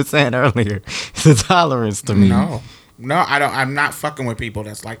Diamond was saying earlier. It's a tolerance to me. No, I don't. I'm not fucking with people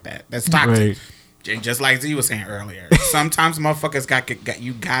that's like that. That's toxic. And just like Z was saying earlier, sometimes motherfuckers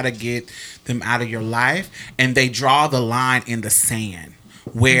you gotta get them out of your life, and they draw the line in the sand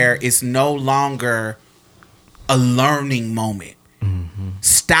where it's no longer a learning moment.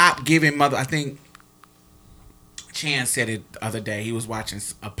 Stop giving mother. I think Chan said it the other day. He was watching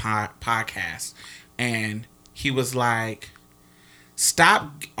a podcast, and he was like,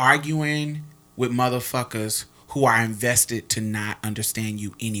 "Stop arguing with motherfuckers who are invested to not understand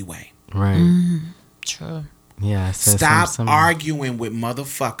you anyway." Right. True. Yeah. I said Stop something similar. arguing with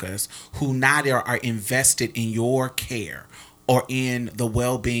motherfuckers who not are invested in your care or in the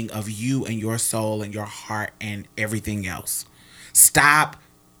well-being of you and your soul and your heart and everything else. Stop.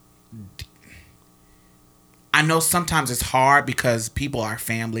 I know sometimes it's hard because people are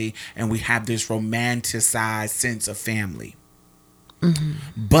family and we have this romanticized sense of family.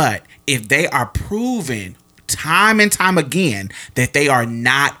 But if they are proven time and time again that they are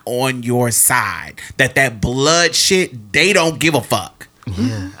not on your side, that blood shit, they don't give a fuck.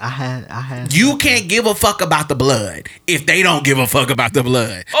 Yeah, I had. You can't give a fuck about the blood if they don't give a fuck about the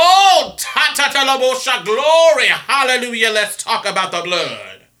blood. Oh, ta-ta-ta-la-bo-sha, glory, hallelujah, let's talk about the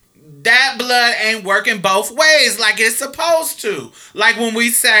blood. That blood ain't working both ways like it's supposed to. Like when we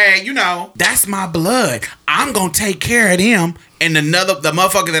say, that's my blood, I'm gonna take care of them, and the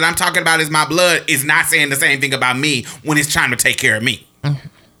motherfucker that I'm talking about is my blood is not saying the same thing about me when it's trying to take care of me.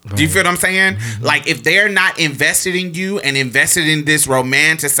 Do you feel what I'm saying? Like if they're not invested in you and invested in this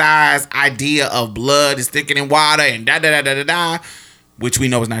romanticized idea of blood is thicker than water and da-da-da-da-da-da, which we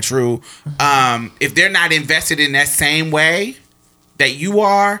know is not true. If they're not invested in that same way that you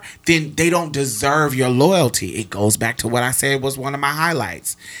are, then they don't deserve your loyalty. It goes back to what I said was one of my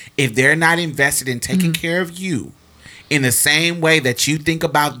highlights. If they're not invested in taking care of you in the same way that you think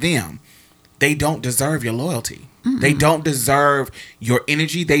about them, they don't deserve your loyalty. They don't deserve your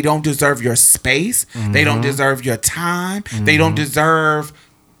energy. They don't deserve your space. They don't deserve your time. They don't deserve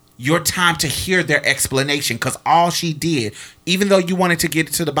your time to hear their explanation, because all she did, even though you wanted to get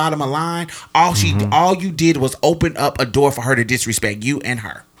to the bottom of the line, all you did was open up a door for her to disrespect you and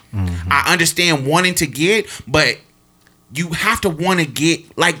her. I understand wanting to get, but you have to want to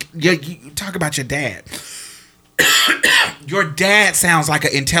get, like, you talk about your dad. Your dad sounds like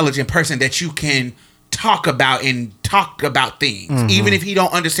an intelligent person that you can talk about things. Even if he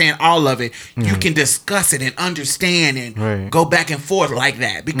don't understand all of it, you can discuss it and understand and go back and forth like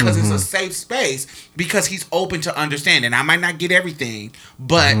that, because it's a safe space, because he's open to understanding. I might not get everything,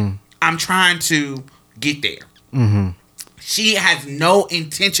 but I'm trying to get there. She has no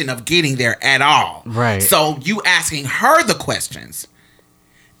intention of getting there at all. Right. So you asking her the questions,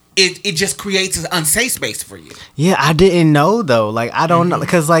 it just creates an unsafe space for you. Yeah, I didn't know though. Like, I don't know,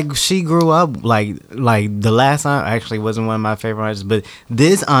 because like she grew up like the last aunt actually wasn't one of my favorite aunts, but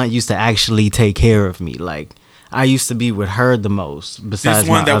this aunt used to actually take care of me. Like, I used to be with her the most. Besides this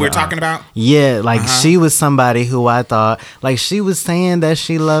one that we're aunt. talking about? Yeah, like she was somebody who I thought, like, she was saying that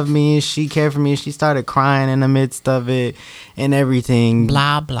she loved me and she cared for me, and she started crying in the midst of it and everything.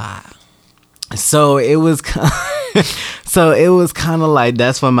 Blah blah. So it was kind of like,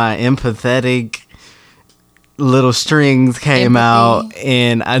 that's when my empathetic little strings came out,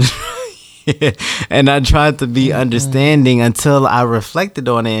 and I tried to be understanding until I reflected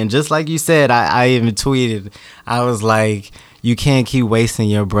on it. And just like you said, I even tweeted, I was like, you can't keep wasting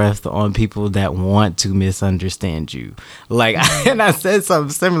your breath on people that want to misunderstand you. Like, and I said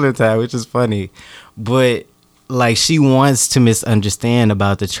something similar to that, which is funny, but like, she wants to misunderstand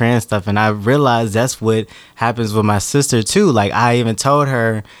about the trans stuff, and I realized that's what happens with my sister too. Like, I even told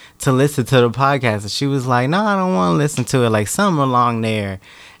her to listen to the podcast, and she was like, no, I don't want to listen to it, like something along there.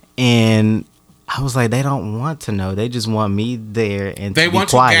 And I was like, they don't want to know, they just want me there, and they want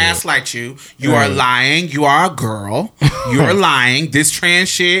quiet. to gaslight you. You are lying, you are a girl, you're lying, this trans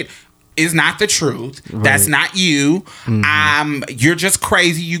shit is not the truth. Right. That's not you. You're just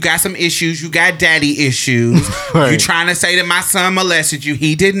crazy. You got some issues. You got daddy issues. Right. You trying to say that my son molested you.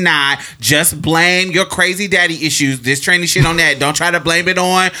 He did not. Just blame your crazy daddy issues. This training shit on that. Don't try to blame it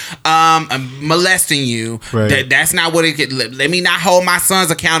on molesting you. Right. That's not what it could. Let me not hold my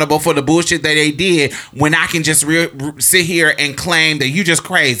sons accountable for the bullshit that they did when I can just sit here and claim that you just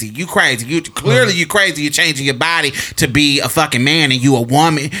crazy. You crazy. You clearly you crazy. You're changing your body to be a fucking man and you a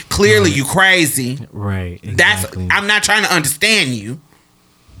woman. Clearly you crazy. Right. Exactly. I'm not trying to understand you.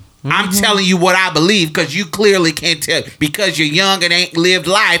 I'm telling you what I believe because you clearly can't tell. Because you're young and ain't lived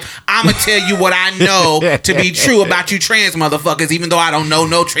life, I'm going to tell you what I know to be true about you trans motherfuckers, even though I don't know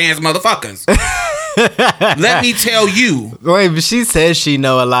no trans motherfuckers. Let me tell you. Wait, but she says she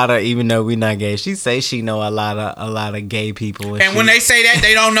know a lot of, even though we not gay, she says she know a lot of gay people. And when they say that,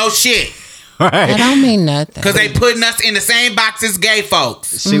 they don't know shit. Right. That don't mean nothing. Because they putting us in the same box as gay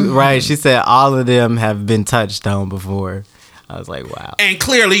folks. Right. She said all of them have been touched on before. I was like, wow. And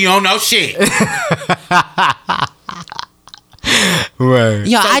clearly you don't know shit. Right.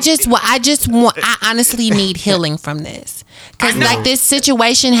 Yo, I honestly need healing from this. Because like this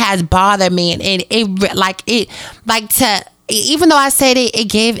situation has bothered me and even though I said it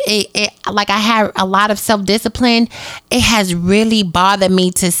gave it like I had a lot of self-discipline, it has really bothered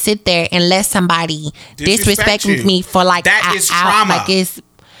me to sit there and let somebody disrespect me for like that is trauma. Like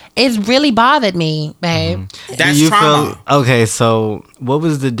it's really bothered me, babe. That's trauma. Okay, so what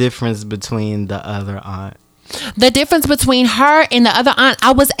was the difference between the other aunt? The difference between her and the other aunt,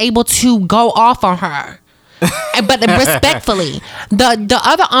 I was able to go off on her. But respectfully, the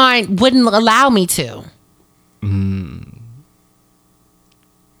other aunt wouldn't allow me to.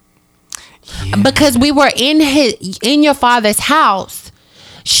 Yeah. Because we were in your father's house.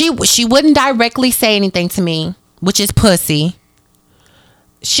 She wouldn't directly say anything to me, which is pussy.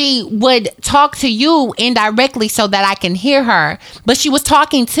 She would talk to you indirectly so that I can hear her, but she was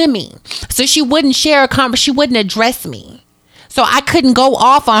talking to me. So she wouldn't share a conversation. She wouldn't address me. So I couldn't go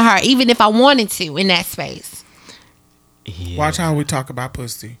off on her even if I wanted to in that space. Yeah. Watch how we talk about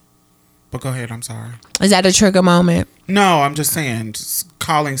pussy. But go ahead, I'm sorry. Is that a trigger moment? No, I'm just saying, just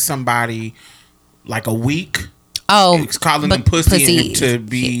calling somebody like a weak. Oh, calling them pussy to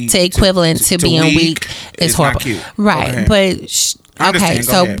be to equivalent to being weak is horrible. Not cute. Right, but okay,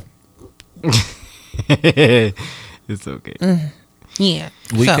 so it's okay. Yeah,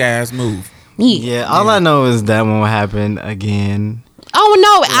 weak ass move. Yeah, all I know is that won't happen again. Oh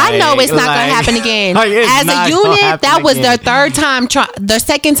no, I know it's not gonna happen again. As a unit, that was their third time, the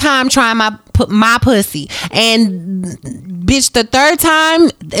second time trying my pussy, and bitch, the third time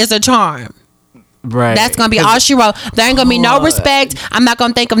is a charm. Right. That's gonna be all she wrote. There ain't gonna be no respect. I'm not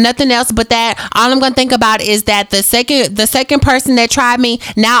gonna think of nothing else but that. All I'm gonna think about is that the second person that tried me,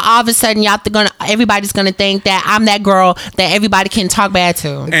 now all of a sudden everybody's gonna think that I'm that girl that everybody can talk bad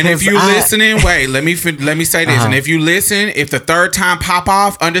to. And if you listening, wait, let me say this. And if you listen, if the third time pop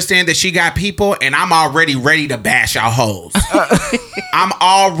off, understand that she got people, and I'm already ready to bash y'all hoes. I'm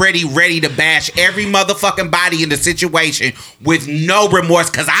already ready to bash every motherfucking body in the situation with no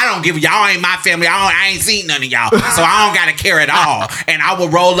remorse, because I don't give y'all ain't my family. I ain't seen none of y'all, so I don't gotta care at all. And I will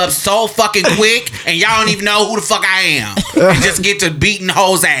roll up so fucking quick, and y'all don't even know who the fuck I am, and just get to beating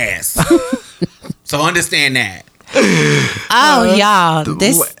hoes ass. So understand that. Oh, y'all,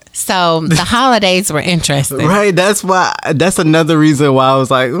 so the holidays were interesting, right? That's another reason why I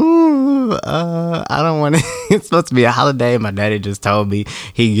was like, I don't want to. It's supposed to be a holiday. My daddy just told me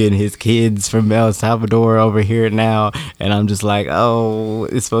he getting his kids from El Salvador over here now, and I'm just like, oh,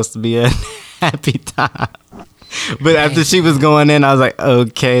 it's supposed to be a happy time. But after she was going in, I was like,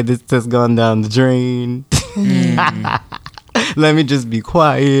 okay, this just going down the drain. Let me just be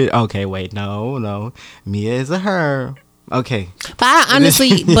quiet. Okay, wait, no, Mia is a her. Okay. But I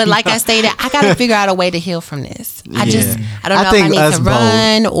honestly, like I stated, I got to figure out a way to heal from this. I don't know if I need to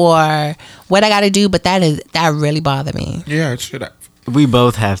run or what I got to do, but that really bothered me. Yeah, it should have. We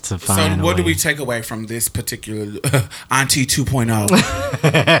both have to find. So, what do we take away from this particular Auntie 2.0?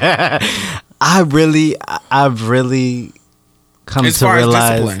 I've really come to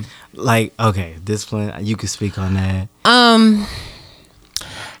realize, like, okay, discipline. You can speak on that.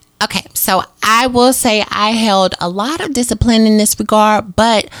 Okay, so I will say I held a lot of discipline in this regard,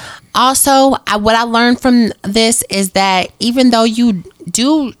 but also what I learned from this is that even though you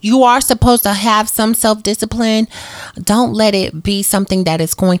are supposed to have some self-discipline, don't let it be something that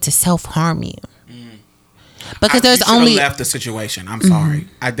is going to self-harm you. Because there's only left the situation. I'm sorry.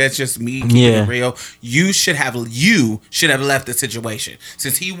 That's just me keeping it real. You should have left the situation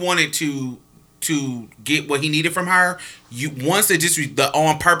since he wanted to to get what he needed from her, once the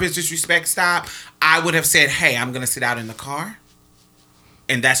on purpose disrespect stopped, I would have said, "Hey, I'm gonna sit out in the car,"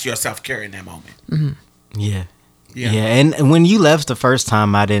 and that's your self-care in that moment. Mm-hmm. Yeah. And when you left the first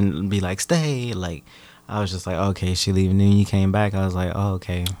time, I didn't be like, "Stay." Like, I was just like, "Okay, she leaving." And then you came back, I was like, "Oh,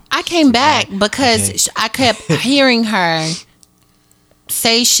 okay." I came back because I kept hearing her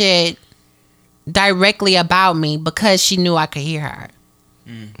say shit directly about me because she knew I could hear her.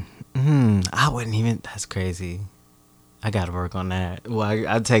 I wouldn't even. That's crazy. I gotta work on that. Well,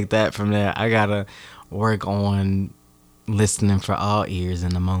 I take that from there. I gotta work on listening for all ears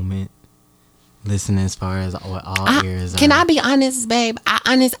in the moment. Listening as far as what all ears are. Can I be honest, babe?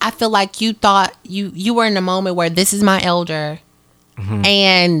 I feel like you thought you were in a moment where this is my elder,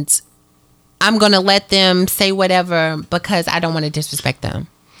 and I'm gonna let them say whatever because I don't want to disrespect them.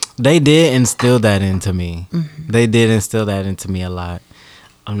 They did instill that into me. They did instill that into me a lot.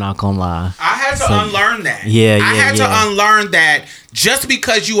 I'm not gonna lie. I had to unlearn that. I had to unlearn that just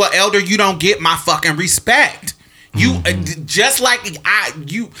because you are elder, you don't get my fucking respect. You just like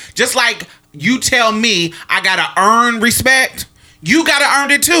you tell me I gotta earn respect. You gotta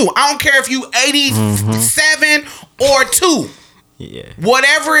earn it too. I don't care if you 87 or 2. Yeah.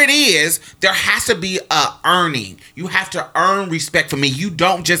 Whatever it is, there has to be a earning. You have to earn respect from me. You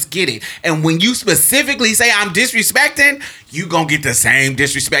don't just get it. And when you specifically say I'm disrespecting, you gonna get the same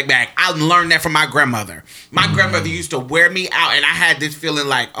disrespect back. I learned that from my grandmother. My grandmother used to wear me out, and I had this feeling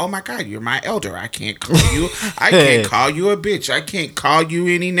like, oh my God, you're my elder. I can't call you. I can't call you a bitch. I can't call you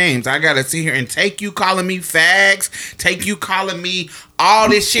any names. I gotta sit here and take you calling me fags, take you calling me all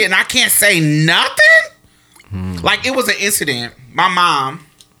this shit, and I can't say nothing. Like, it was an incident. My mom,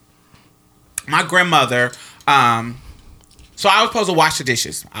 my grandmother, so I was supposed to wash the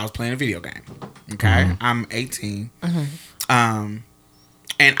dishes. I was playing a video game. Okay. I'm 18. And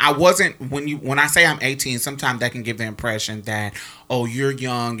I wasn't, when I say I'm 18, sometimes that can give the impression that, oh, you're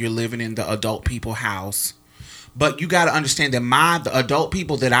young, you're living in the adult people house. But you got to understand that the adult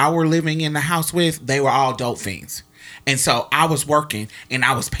people that I were living in the house with, they were all dope fiends. And so I was working and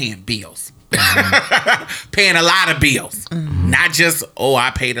I was paying bills. Paying a lot of bills. Not just,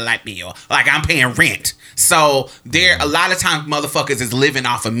 I paid a light bill. Like, I'm paying rent. So there, a lot of times motherfuckers is living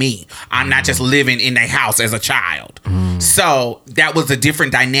off of me. I'm not just living in a house as a child. So that was a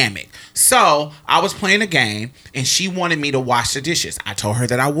different dynamic. So I was playing a game and she wanted me to wash the dishes. I told her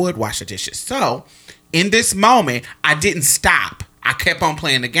that I would wash the dishes. So in this moment, I didn't stop. I kept on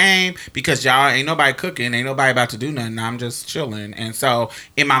playing the game because y'all ain't nobody cooking, ain't nobody about to do nothing. I'm just chilling. And so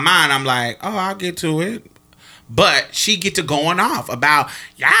in my mind, I'm like, oh, I'll get to it. But she get to going off about,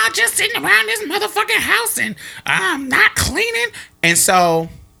 y'all just sitting around this motherfucking house and I'm not cleaning. And so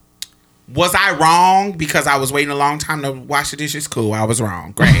was I wrong because I was waiting a long time to wash the dishes? Cool, I was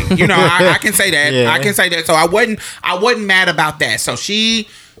wrong. Great. You know, I can say that. Yeah. I can say that. So I wasn't mad about that. So she's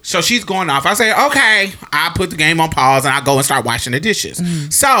going off. I say, okay, I put the game on pause and I go and start washing the dishes.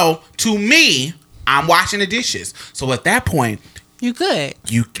 So to me, I'm washing the dishes. So at that point, you good.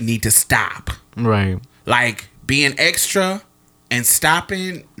 You need to stop. Right. Like, being extra and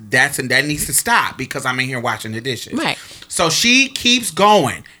stopping, that needs to stop because I'm in here washing the dishes. Right. So she keeps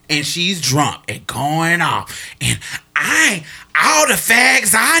going and she's drunk and going off. And all the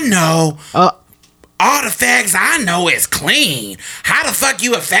fags I know. All the fags I know is clean. How the fuck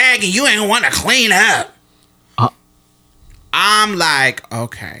you a fag and you ain't want to clean up? I'm like,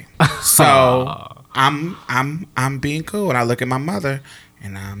 okay. So I'm being cool. And I look at my mother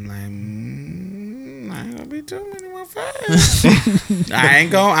and I'm like, I ain't gonna be too many more fags. I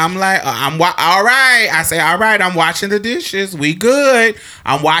ain't gonna. I'm like, all right. I say, all right. I'm washing the dishes. We good.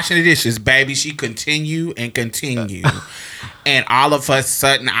 I'm washing the dishes, baby. She continue. And all of a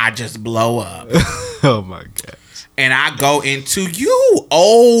sudden, I just blow up. Oh my God. And I go into, you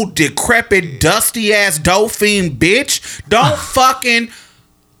old, decrepit, dusty ass dolphin bitch. Don't fucking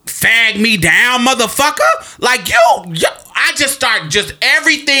fag me down, motherfucker. Like, yo, I just start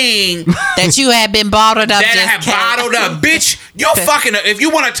everything that you had been bottled up. Bottled up, bitch. You're fucking. If you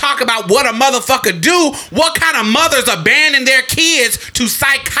want to talk about what a motherfucker do, what kind of mothers abandon their kids to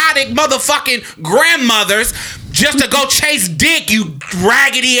psychotic motherfucking grandmothers just to go chase dick, you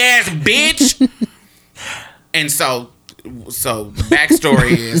raggedy ass bitch. And so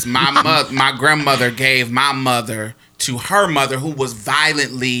backstory is my grandmother gave my mother to her mother, who was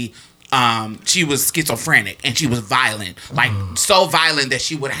violently, she was schizophrenic and she was violent, like so violent that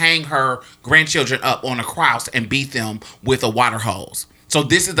she would hang her grandchildren up on a cross and beat them with a water hose. So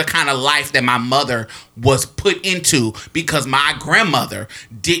this is the kind of life that my mother was put into because my grandmother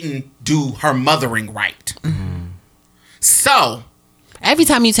didn't do her mothering right. So Every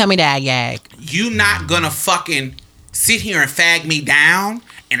time you tell me that, I gag. You not gonna fucking sit here and fag me down,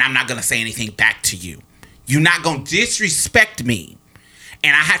 and I'm not gonna say anything back to you. You not gonna disrespect me,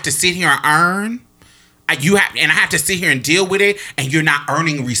 and I have to sit here and earn. I have to sit here and deal with it, and you're not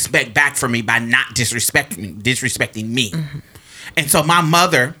earning respect back from me by not disrespecting me. Mm-hmm. And so my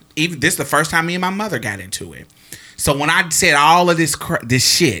mother, even this is the first time me and my mother got into it. So when I said all of this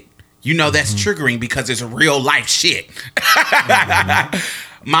shit, you know that's triggering because it's real life shit.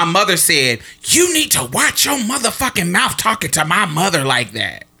 My mother said, "You need to watch your motherfucking mouth talking to my mother like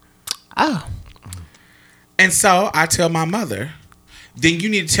that." Oh. And so I tell my mother, then you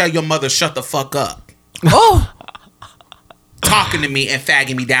need to tell your mother shut the fuck up. Oh. Talking to me and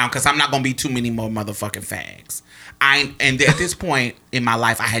fagging me down because I'm not going to be too many more motherfucking fags. And at this point in my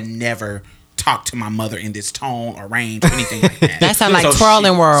life, I had never talked to my mother in this tone or range or anything like that. That sounds like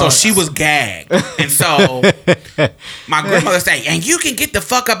twirling world. So she was gagged. And so my grandmother said, and you can get the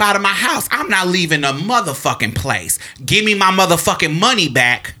fuck up out of my house. I'm not leaving a motherfucking place. Give me my motherfucking money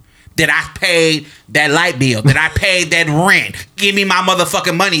back that I paid that light bill, that I paid that rent. Give me my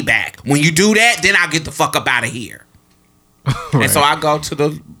motherfucking money back. When you do that, then I'll get the fuck up out of here. Right. And so I go to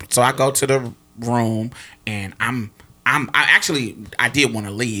the room, and I did want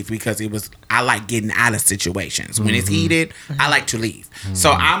to leave because I like getting out of situations. When it's heated, I like to leave.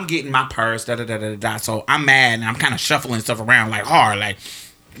 So I'm getting my purse, So I'm mad, and I'm kind of shuffling stuff around like hard, like,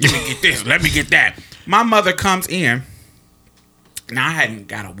 let me get this, let me get that. My mother comes in. Now, I hadn't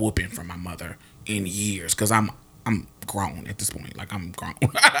got a whooping from my mother in years because I'm grown at this point. Like, I'm grown.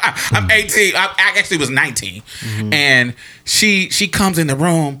 I'm 18. I actually was 19. Mm-hmm. And she comes in the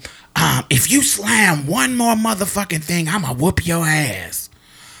room. If you slam one more motherfucking thing, I'm going to whoop your ass.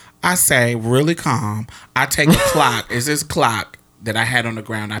 I say, really calm. I take a clock. It's this clock that I had on the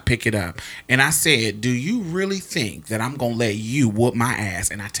ground. I pick it up. And I said, do you really think that I'm going to let you whoop my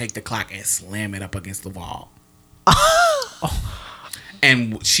ass? And I take the clock and slam it up against the wall.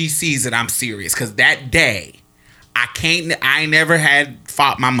 And she sees that I'm serious. Because that day, I never had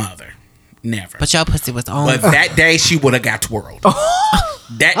fought my mother. Never. But your pussy was on. But that day, she would have got twirled.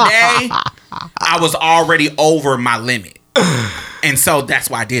 That day, I was already over my limit. And so that's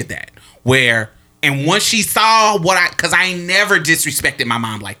why I did that. And once she saw because I ain't never disrespected my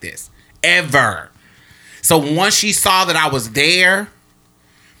mom like this. Ever. So once she saw that I was there,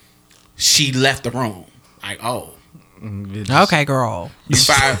 she left the room. Like, oh. Okay, girl. You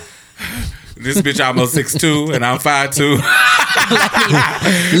 5. This bitch almost 6'2", and I'm 5'2".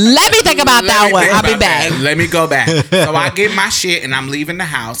 Let me think about that one. I'll be back. Let me go back. So I get my shit, and I'm leaving the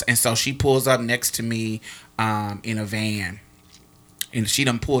house. And so she pulls up next to me in a van. And she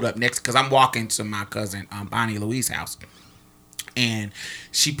done pulled up next, because I'm walking to my cousin Bonnie Louise's house. And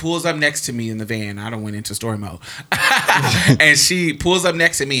she pulls up next to me in the van. I done went into story mode. And she pulls up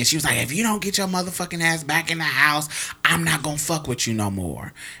next to me, and she was like, if you don't get your motherfucking ass back in the house, I'm not gonna fuck with you no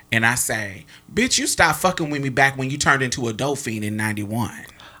more. And I say, bitch, you stopped fucking with me back when you turned into a dope fiend in 91.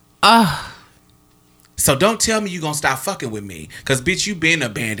 So don't tell me you gonna stop fucking with me. Because, bitch, you been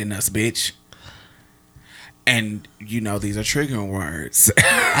abandoning us, bitch. And, you know, these are triggering words.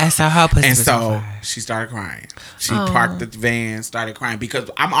 I saw her pussy. And so she started crying. She parked the van, started crying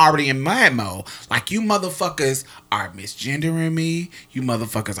because I'm already in mad mode. Like, you motherfuckers are misgendering me. You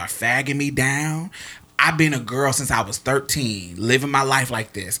motherfuckers are fagging me down. I've been a girl since I was 13, living my life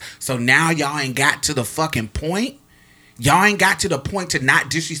like this. So now y'all ain't got to the fucking point. Y'all ain't got to the point to not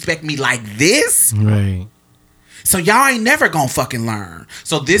disrespect me like this. Right. So y'all ain't never gonna fucking learn.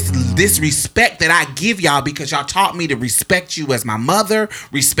 So this respect that I give y'all, because y'all taught me to respect you as my mother,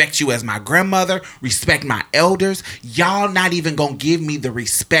 respect you as my grandmother, respect my elders. Y'all not even gonna give me the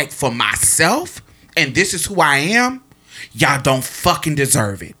respect for myself. And this is who I am. Y'all don't fucking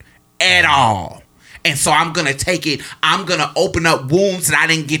deserve it at all. And so I'm gonna take it. I'm gonna open up wounds that I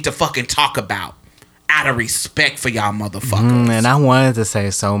didn't get to fucking talk about. Out of respect for y'all motherfuckers. And I wanted to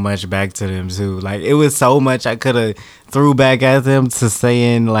say so much back to them too. Like, it was so much I could have threw back at them to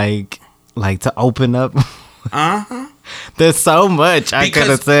saying like to open up. There's so much I could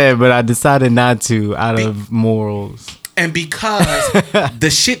have said, but I decided not to out of morals. And because the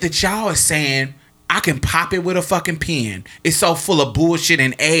shit that y'all are saying, I can pop it with a fucking pen. It's so full of bullshit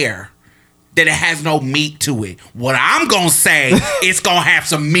and air that it has no meat to it. What I'm gonna say, it's gonna have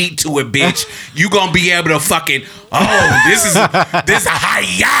some meat to it, bitch. You gonna be able to fucking, this is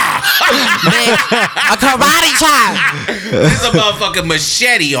hi-ya. A karate chop. This is a motherfucking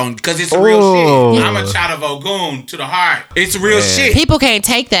machete on, because it's real shit. I'm a child of Ogun to the heart. It's real shit. People can't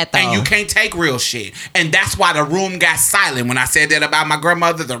take that though. And you can't take real shit. And that's why the room got silent. When I said that about my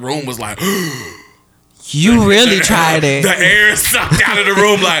grandmother, the room was like, You really tried it. The air sucked out of the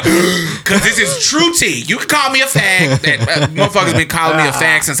room like, because this is true tea. You can call me a fag. That motherfuckers been calling me a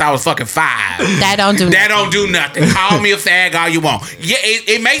fag since I was fucking 5. That don't do That nothing. don't do nothing. Call me a fag all you want. Yeah,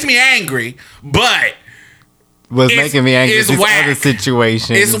 it makes me angry, but What's making me angry is these whack. other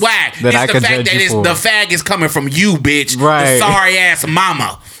situations. It's whack. That It's I the could fact judge that you for. the fag is coming from you, bitch. Right. The sorry ass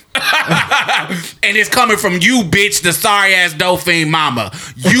mama. And it's coming from you, bitch, the sorry ass dolphin mama.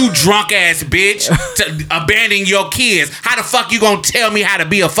 You drunk ass bitch to abandon your kids. How the fuck you gonna tell me how to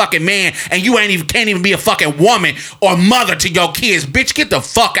be a fucking man and you can't even be a fucking woman or mother to your kids? Bitch, get the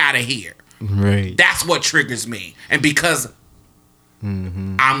fuck out of here. Right. That's what triggers me. And because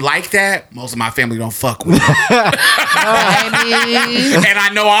I'm like that, most of my family don't fuck with me. Baby. And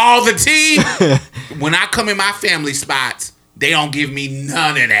I know all the tea. When I come in my family spots, they don't give me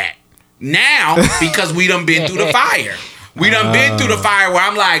none of that. Now, because we done been through the fire. We done been through the fire where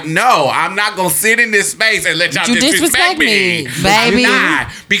I'm like, no, I'm not going to sit in this space and let y'all You disrespect me. baby. I'm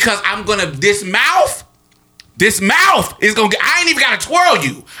not. Because I'm going to, this mouth is going to get, I ain't even got to twirl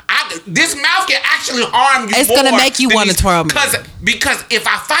you. This mouth can actually harm you. It's more gonna make you than wanna these- twirl me. Because if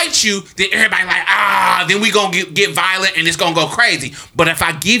I fight you, then everybody like, then we gonna get violent and it's gonna go crazy. But if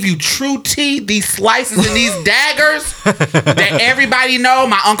I give you true tea, these slices and these daggers that everybody know,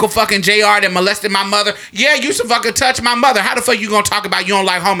 my uncle fucking JR that molested my mother. Yeah, you should fucking touch my mother. How the fuck you gonna talk about you don't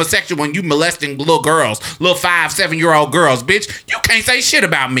like homosexual when you molesting little girls, little 5-7-year-old girls, bitch? You can't say shit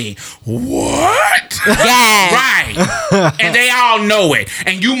about me. What? Yeah. Right. And they all know it.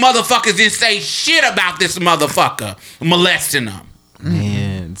 And you motherfuckers didn't say shit about this motherfucker molesting them.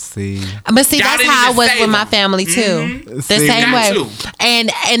 Man, see. But see, Y'all that's didn't how I even was save with my them. family too. The See, same got way. to.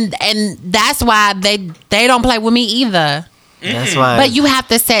 And that's why they don't play with me either. That's why. But you have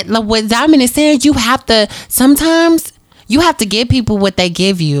to set, like what Diamond is saying, you have to sometimes you have to give people what they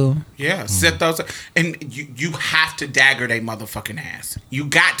give you. Yeah, set those, and you have to dagger they motherfucking ass. You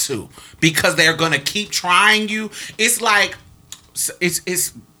got to, because they're gonna keep trying you. It's like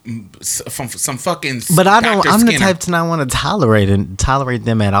it's from some fucking. But I don't. Dr. I'm the Skinner. type to not want to tolerate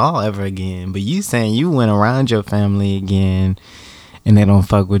them at all ever again. But you saying you went around your family again, and they don't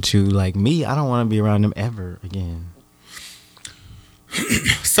fuck with you like me. I don't want to be around them ever again.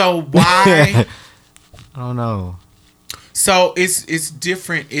 So why? I don't know. So it's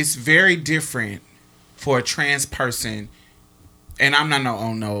different. It's very different for a trans person. And I'm not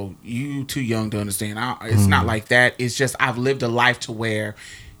no, you too young to understand. It's not like that. It's just I've lived a life to where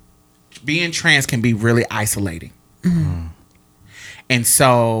being trans can be really isolating. And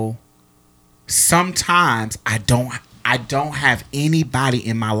so sometimes I don't have anybody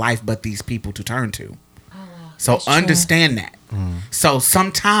in my life but these people to turn to. So understand that. So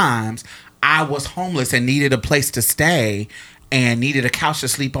sometimes I was homeless and needed a place to stay and needed a couch to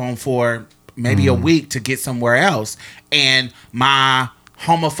sleep on for maybe a week to get somewhere else. And my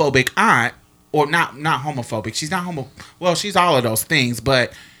homophobic aunt, or not homophobic, she's not well, she's all of those things,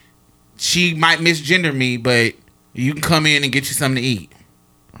 but she might misgender me, but you can come in and get you something to eat.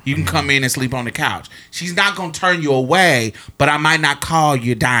 You can come in and sleep on the couch. She's not going to turn you away, but I might not call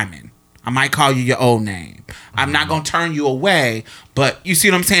you Diamond. I might call you your old name. I'm not going to turn you away, but you see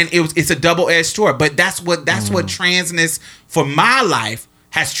what I'm saying? It's a double-edged sword, but that's what transness for my life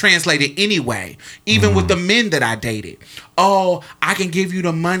has translated anyway. Even with the men that I dated. Oh, I can give you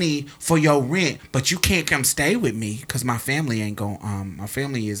the money for your rent, but you can't come stay with me because my family ain't going. My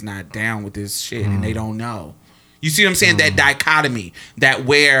family is not down with this shit, and they don't know. You see what I'm saying? That dichotomy, that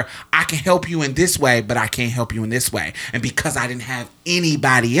where I can help you in this way, but I can't help you in this way. And because I didn't have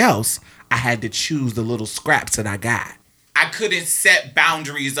anybody else, I had to choose the little scraps that I got. I couldn't set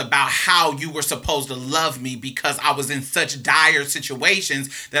boundaries about how you were supposed to love me because I was in such dire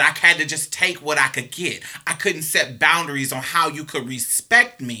situations that I had to just take what I could get. I couldn't set boundaries on how you could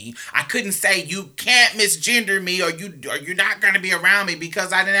respect me. I couldn't say you can't misgender me or you're not going to be around me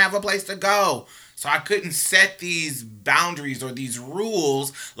because I didn't have a place to go. So I couldn't set these boundaries or these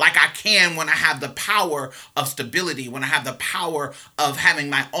rules like I can when I have the power of stability, when I have the power of having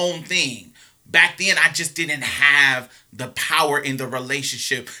my own thing. Back then, I just didn't have the power in the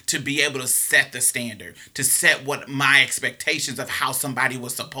relationship to be able to set the standard, to set what my expectations of how somebody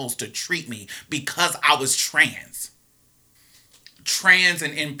was supposed to treat me because I was trans. Trans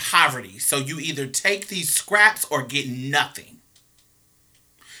and in poverty. So you either take these scraps or get nothing.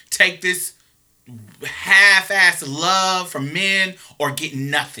 Take this half-ass love from men or get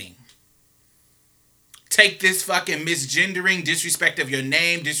nothing. Take this fucking misgendering, disrespect of your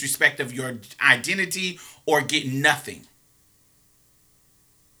name, disrespect of your identity, or get nothing.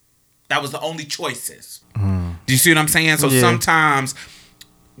 That was the only choices. Do you see what I'm saying? So sometimes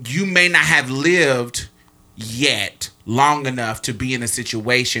you may not have lived yet long enough to be in a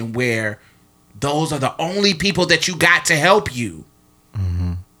situation where those are the only people that you got to help you.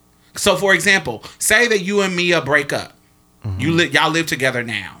 Mm-hmm. So, for example, say that you and Mia break up. Mm-hmm. Y'all live together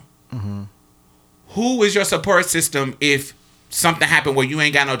now. Mm-hmm. Who is your support system if something happened where you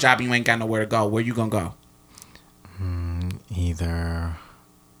ain't got no job and you ain't got nowhere to go? Where you gonna go? Either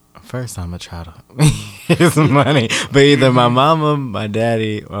first I'm gonna try to get some money, but either my mama, my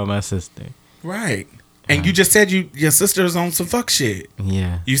daddy, or my sister. Right. And you just said your sister's on some fuck shit.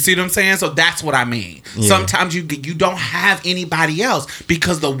 Yeah. You see what I'm saying? So that's what I mean. Yeah. Sometimes you don't have anybody else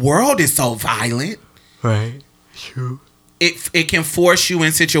because the world is so violent. Right. True. It can force you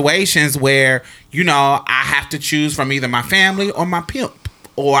in situations where, I have to choose from either my family or my pimp.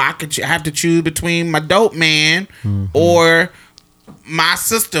 Or I could have to choose between my dope man or my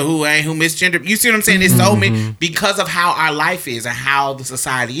sister who misgendered. You see what I'm saying? It's so many, because of how our life is and how the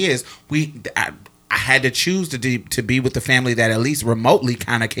society is. I had to choose to be with the family that at least remotely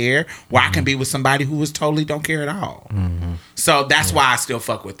kind of care, where I can be with somebody who was totally don't care at all. Mm-hmm. So that's why I still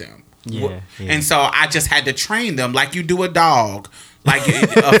fuck with them. Yeah. And so I just had to train them like you do a dog. Like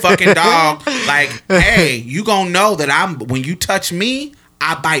a fucking dog. Like, hey, you gonna know that when you touch me,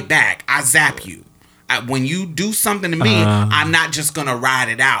 I bite back. I zap you. When you do something to me, I'm not just going to ride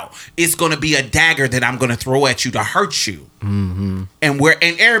it out. It's going to be a dagger that I'm going to throw at you to hurt you. Mm-hmm. And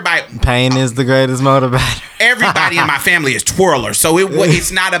everybody... Pain is the greatest motivator. Everybody in my family is twirlers. So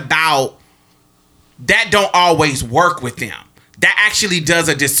it's not about... That don't always work with them. That actually does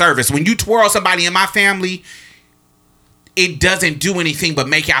a disservice. When you twirl somebody in my family, it doesn't do anything but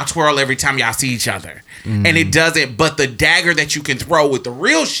make y'all twirl every time y'all see each other. Mm-hmm. And it doesn't... But the dagger that you can throw with the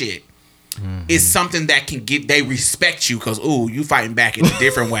real shit... It's something that can they respect you because you fighting back in a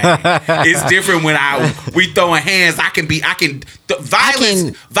different way. It's different when we throwing hands. Violence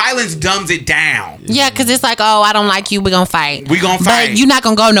dumbs it down. Yeah, because it's like, I don't like you. We're gonna fight. But you're not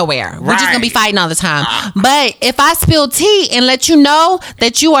gonna go nowhere. We're just gonna be fighting all the time. But if I spill tea and let you know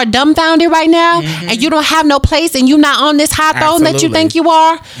that you are dumbfounded right now and you don't have no place and you're not on this high throne that you think you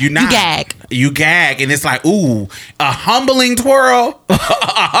are, you gag. You gag, and it's like, a humbling twirl, a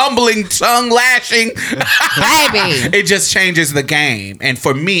humbling tongue lashing. Baby. It just changes the game. And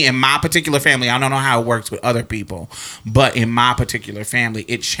for me, in my particular family, I don't know how it works with other people, but in my particular family,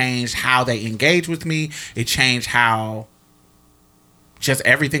 it changed how they engage with me. It changed how just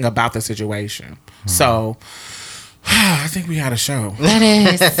everything about the situation. So I think we had a show. That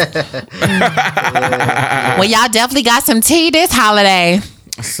is. Well, y'all definitely got some tea this holiday.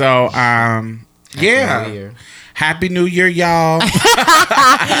 So, yeah. Happy New Year, y'all.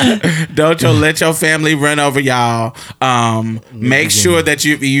 Don't let your family run over y'all. Make sure that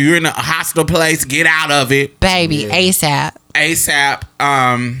you're in a hostile place, get out of it. Baby, ASAP.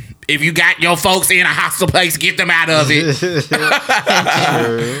 If you got your folks in a hostile place, get them out of it.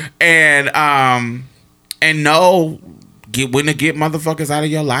 And know when to get motherfuckers out of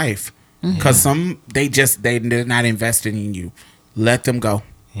your life. Because they're not investing in you. Let them go.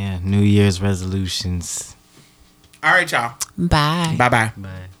 Yeah, New Year's resolutions. All right, y'all. Bye. Bye-bye.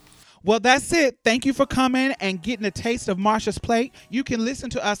 Bye. Well, that's it. Thank you for coming and getting a taste of Marsha's Plate. You can listen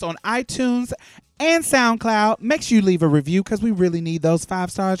to us on iTunes and SoundCloud. Make sure you leave a review because we really need those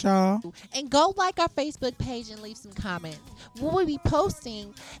 5 stars, y'all. And go like our Facebook page and leave some comments. We'll be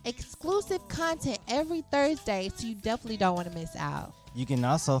posting exclusive content every Thursday, so you definitely don't want to miss out. You can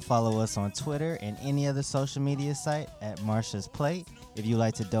also follow us on Twitter and any other social media site at Marsha's Plate. If you'd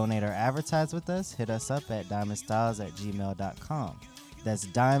like to donate or advertise with us, hit us up at diamondstyles@gmail.com. That's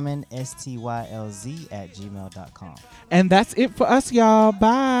diamondstylz@gmail.com. And that's it for us, y'all.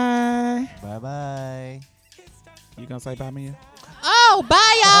 Bye. Bye-bye. You gonna say bye, Mia? Oh,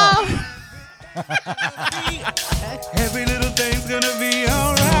 bye, y'all. Every little thing's gonna be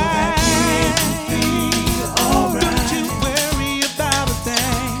alright. Don't you worry about a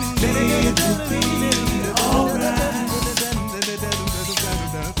thing. Baby, it's gonna be alright.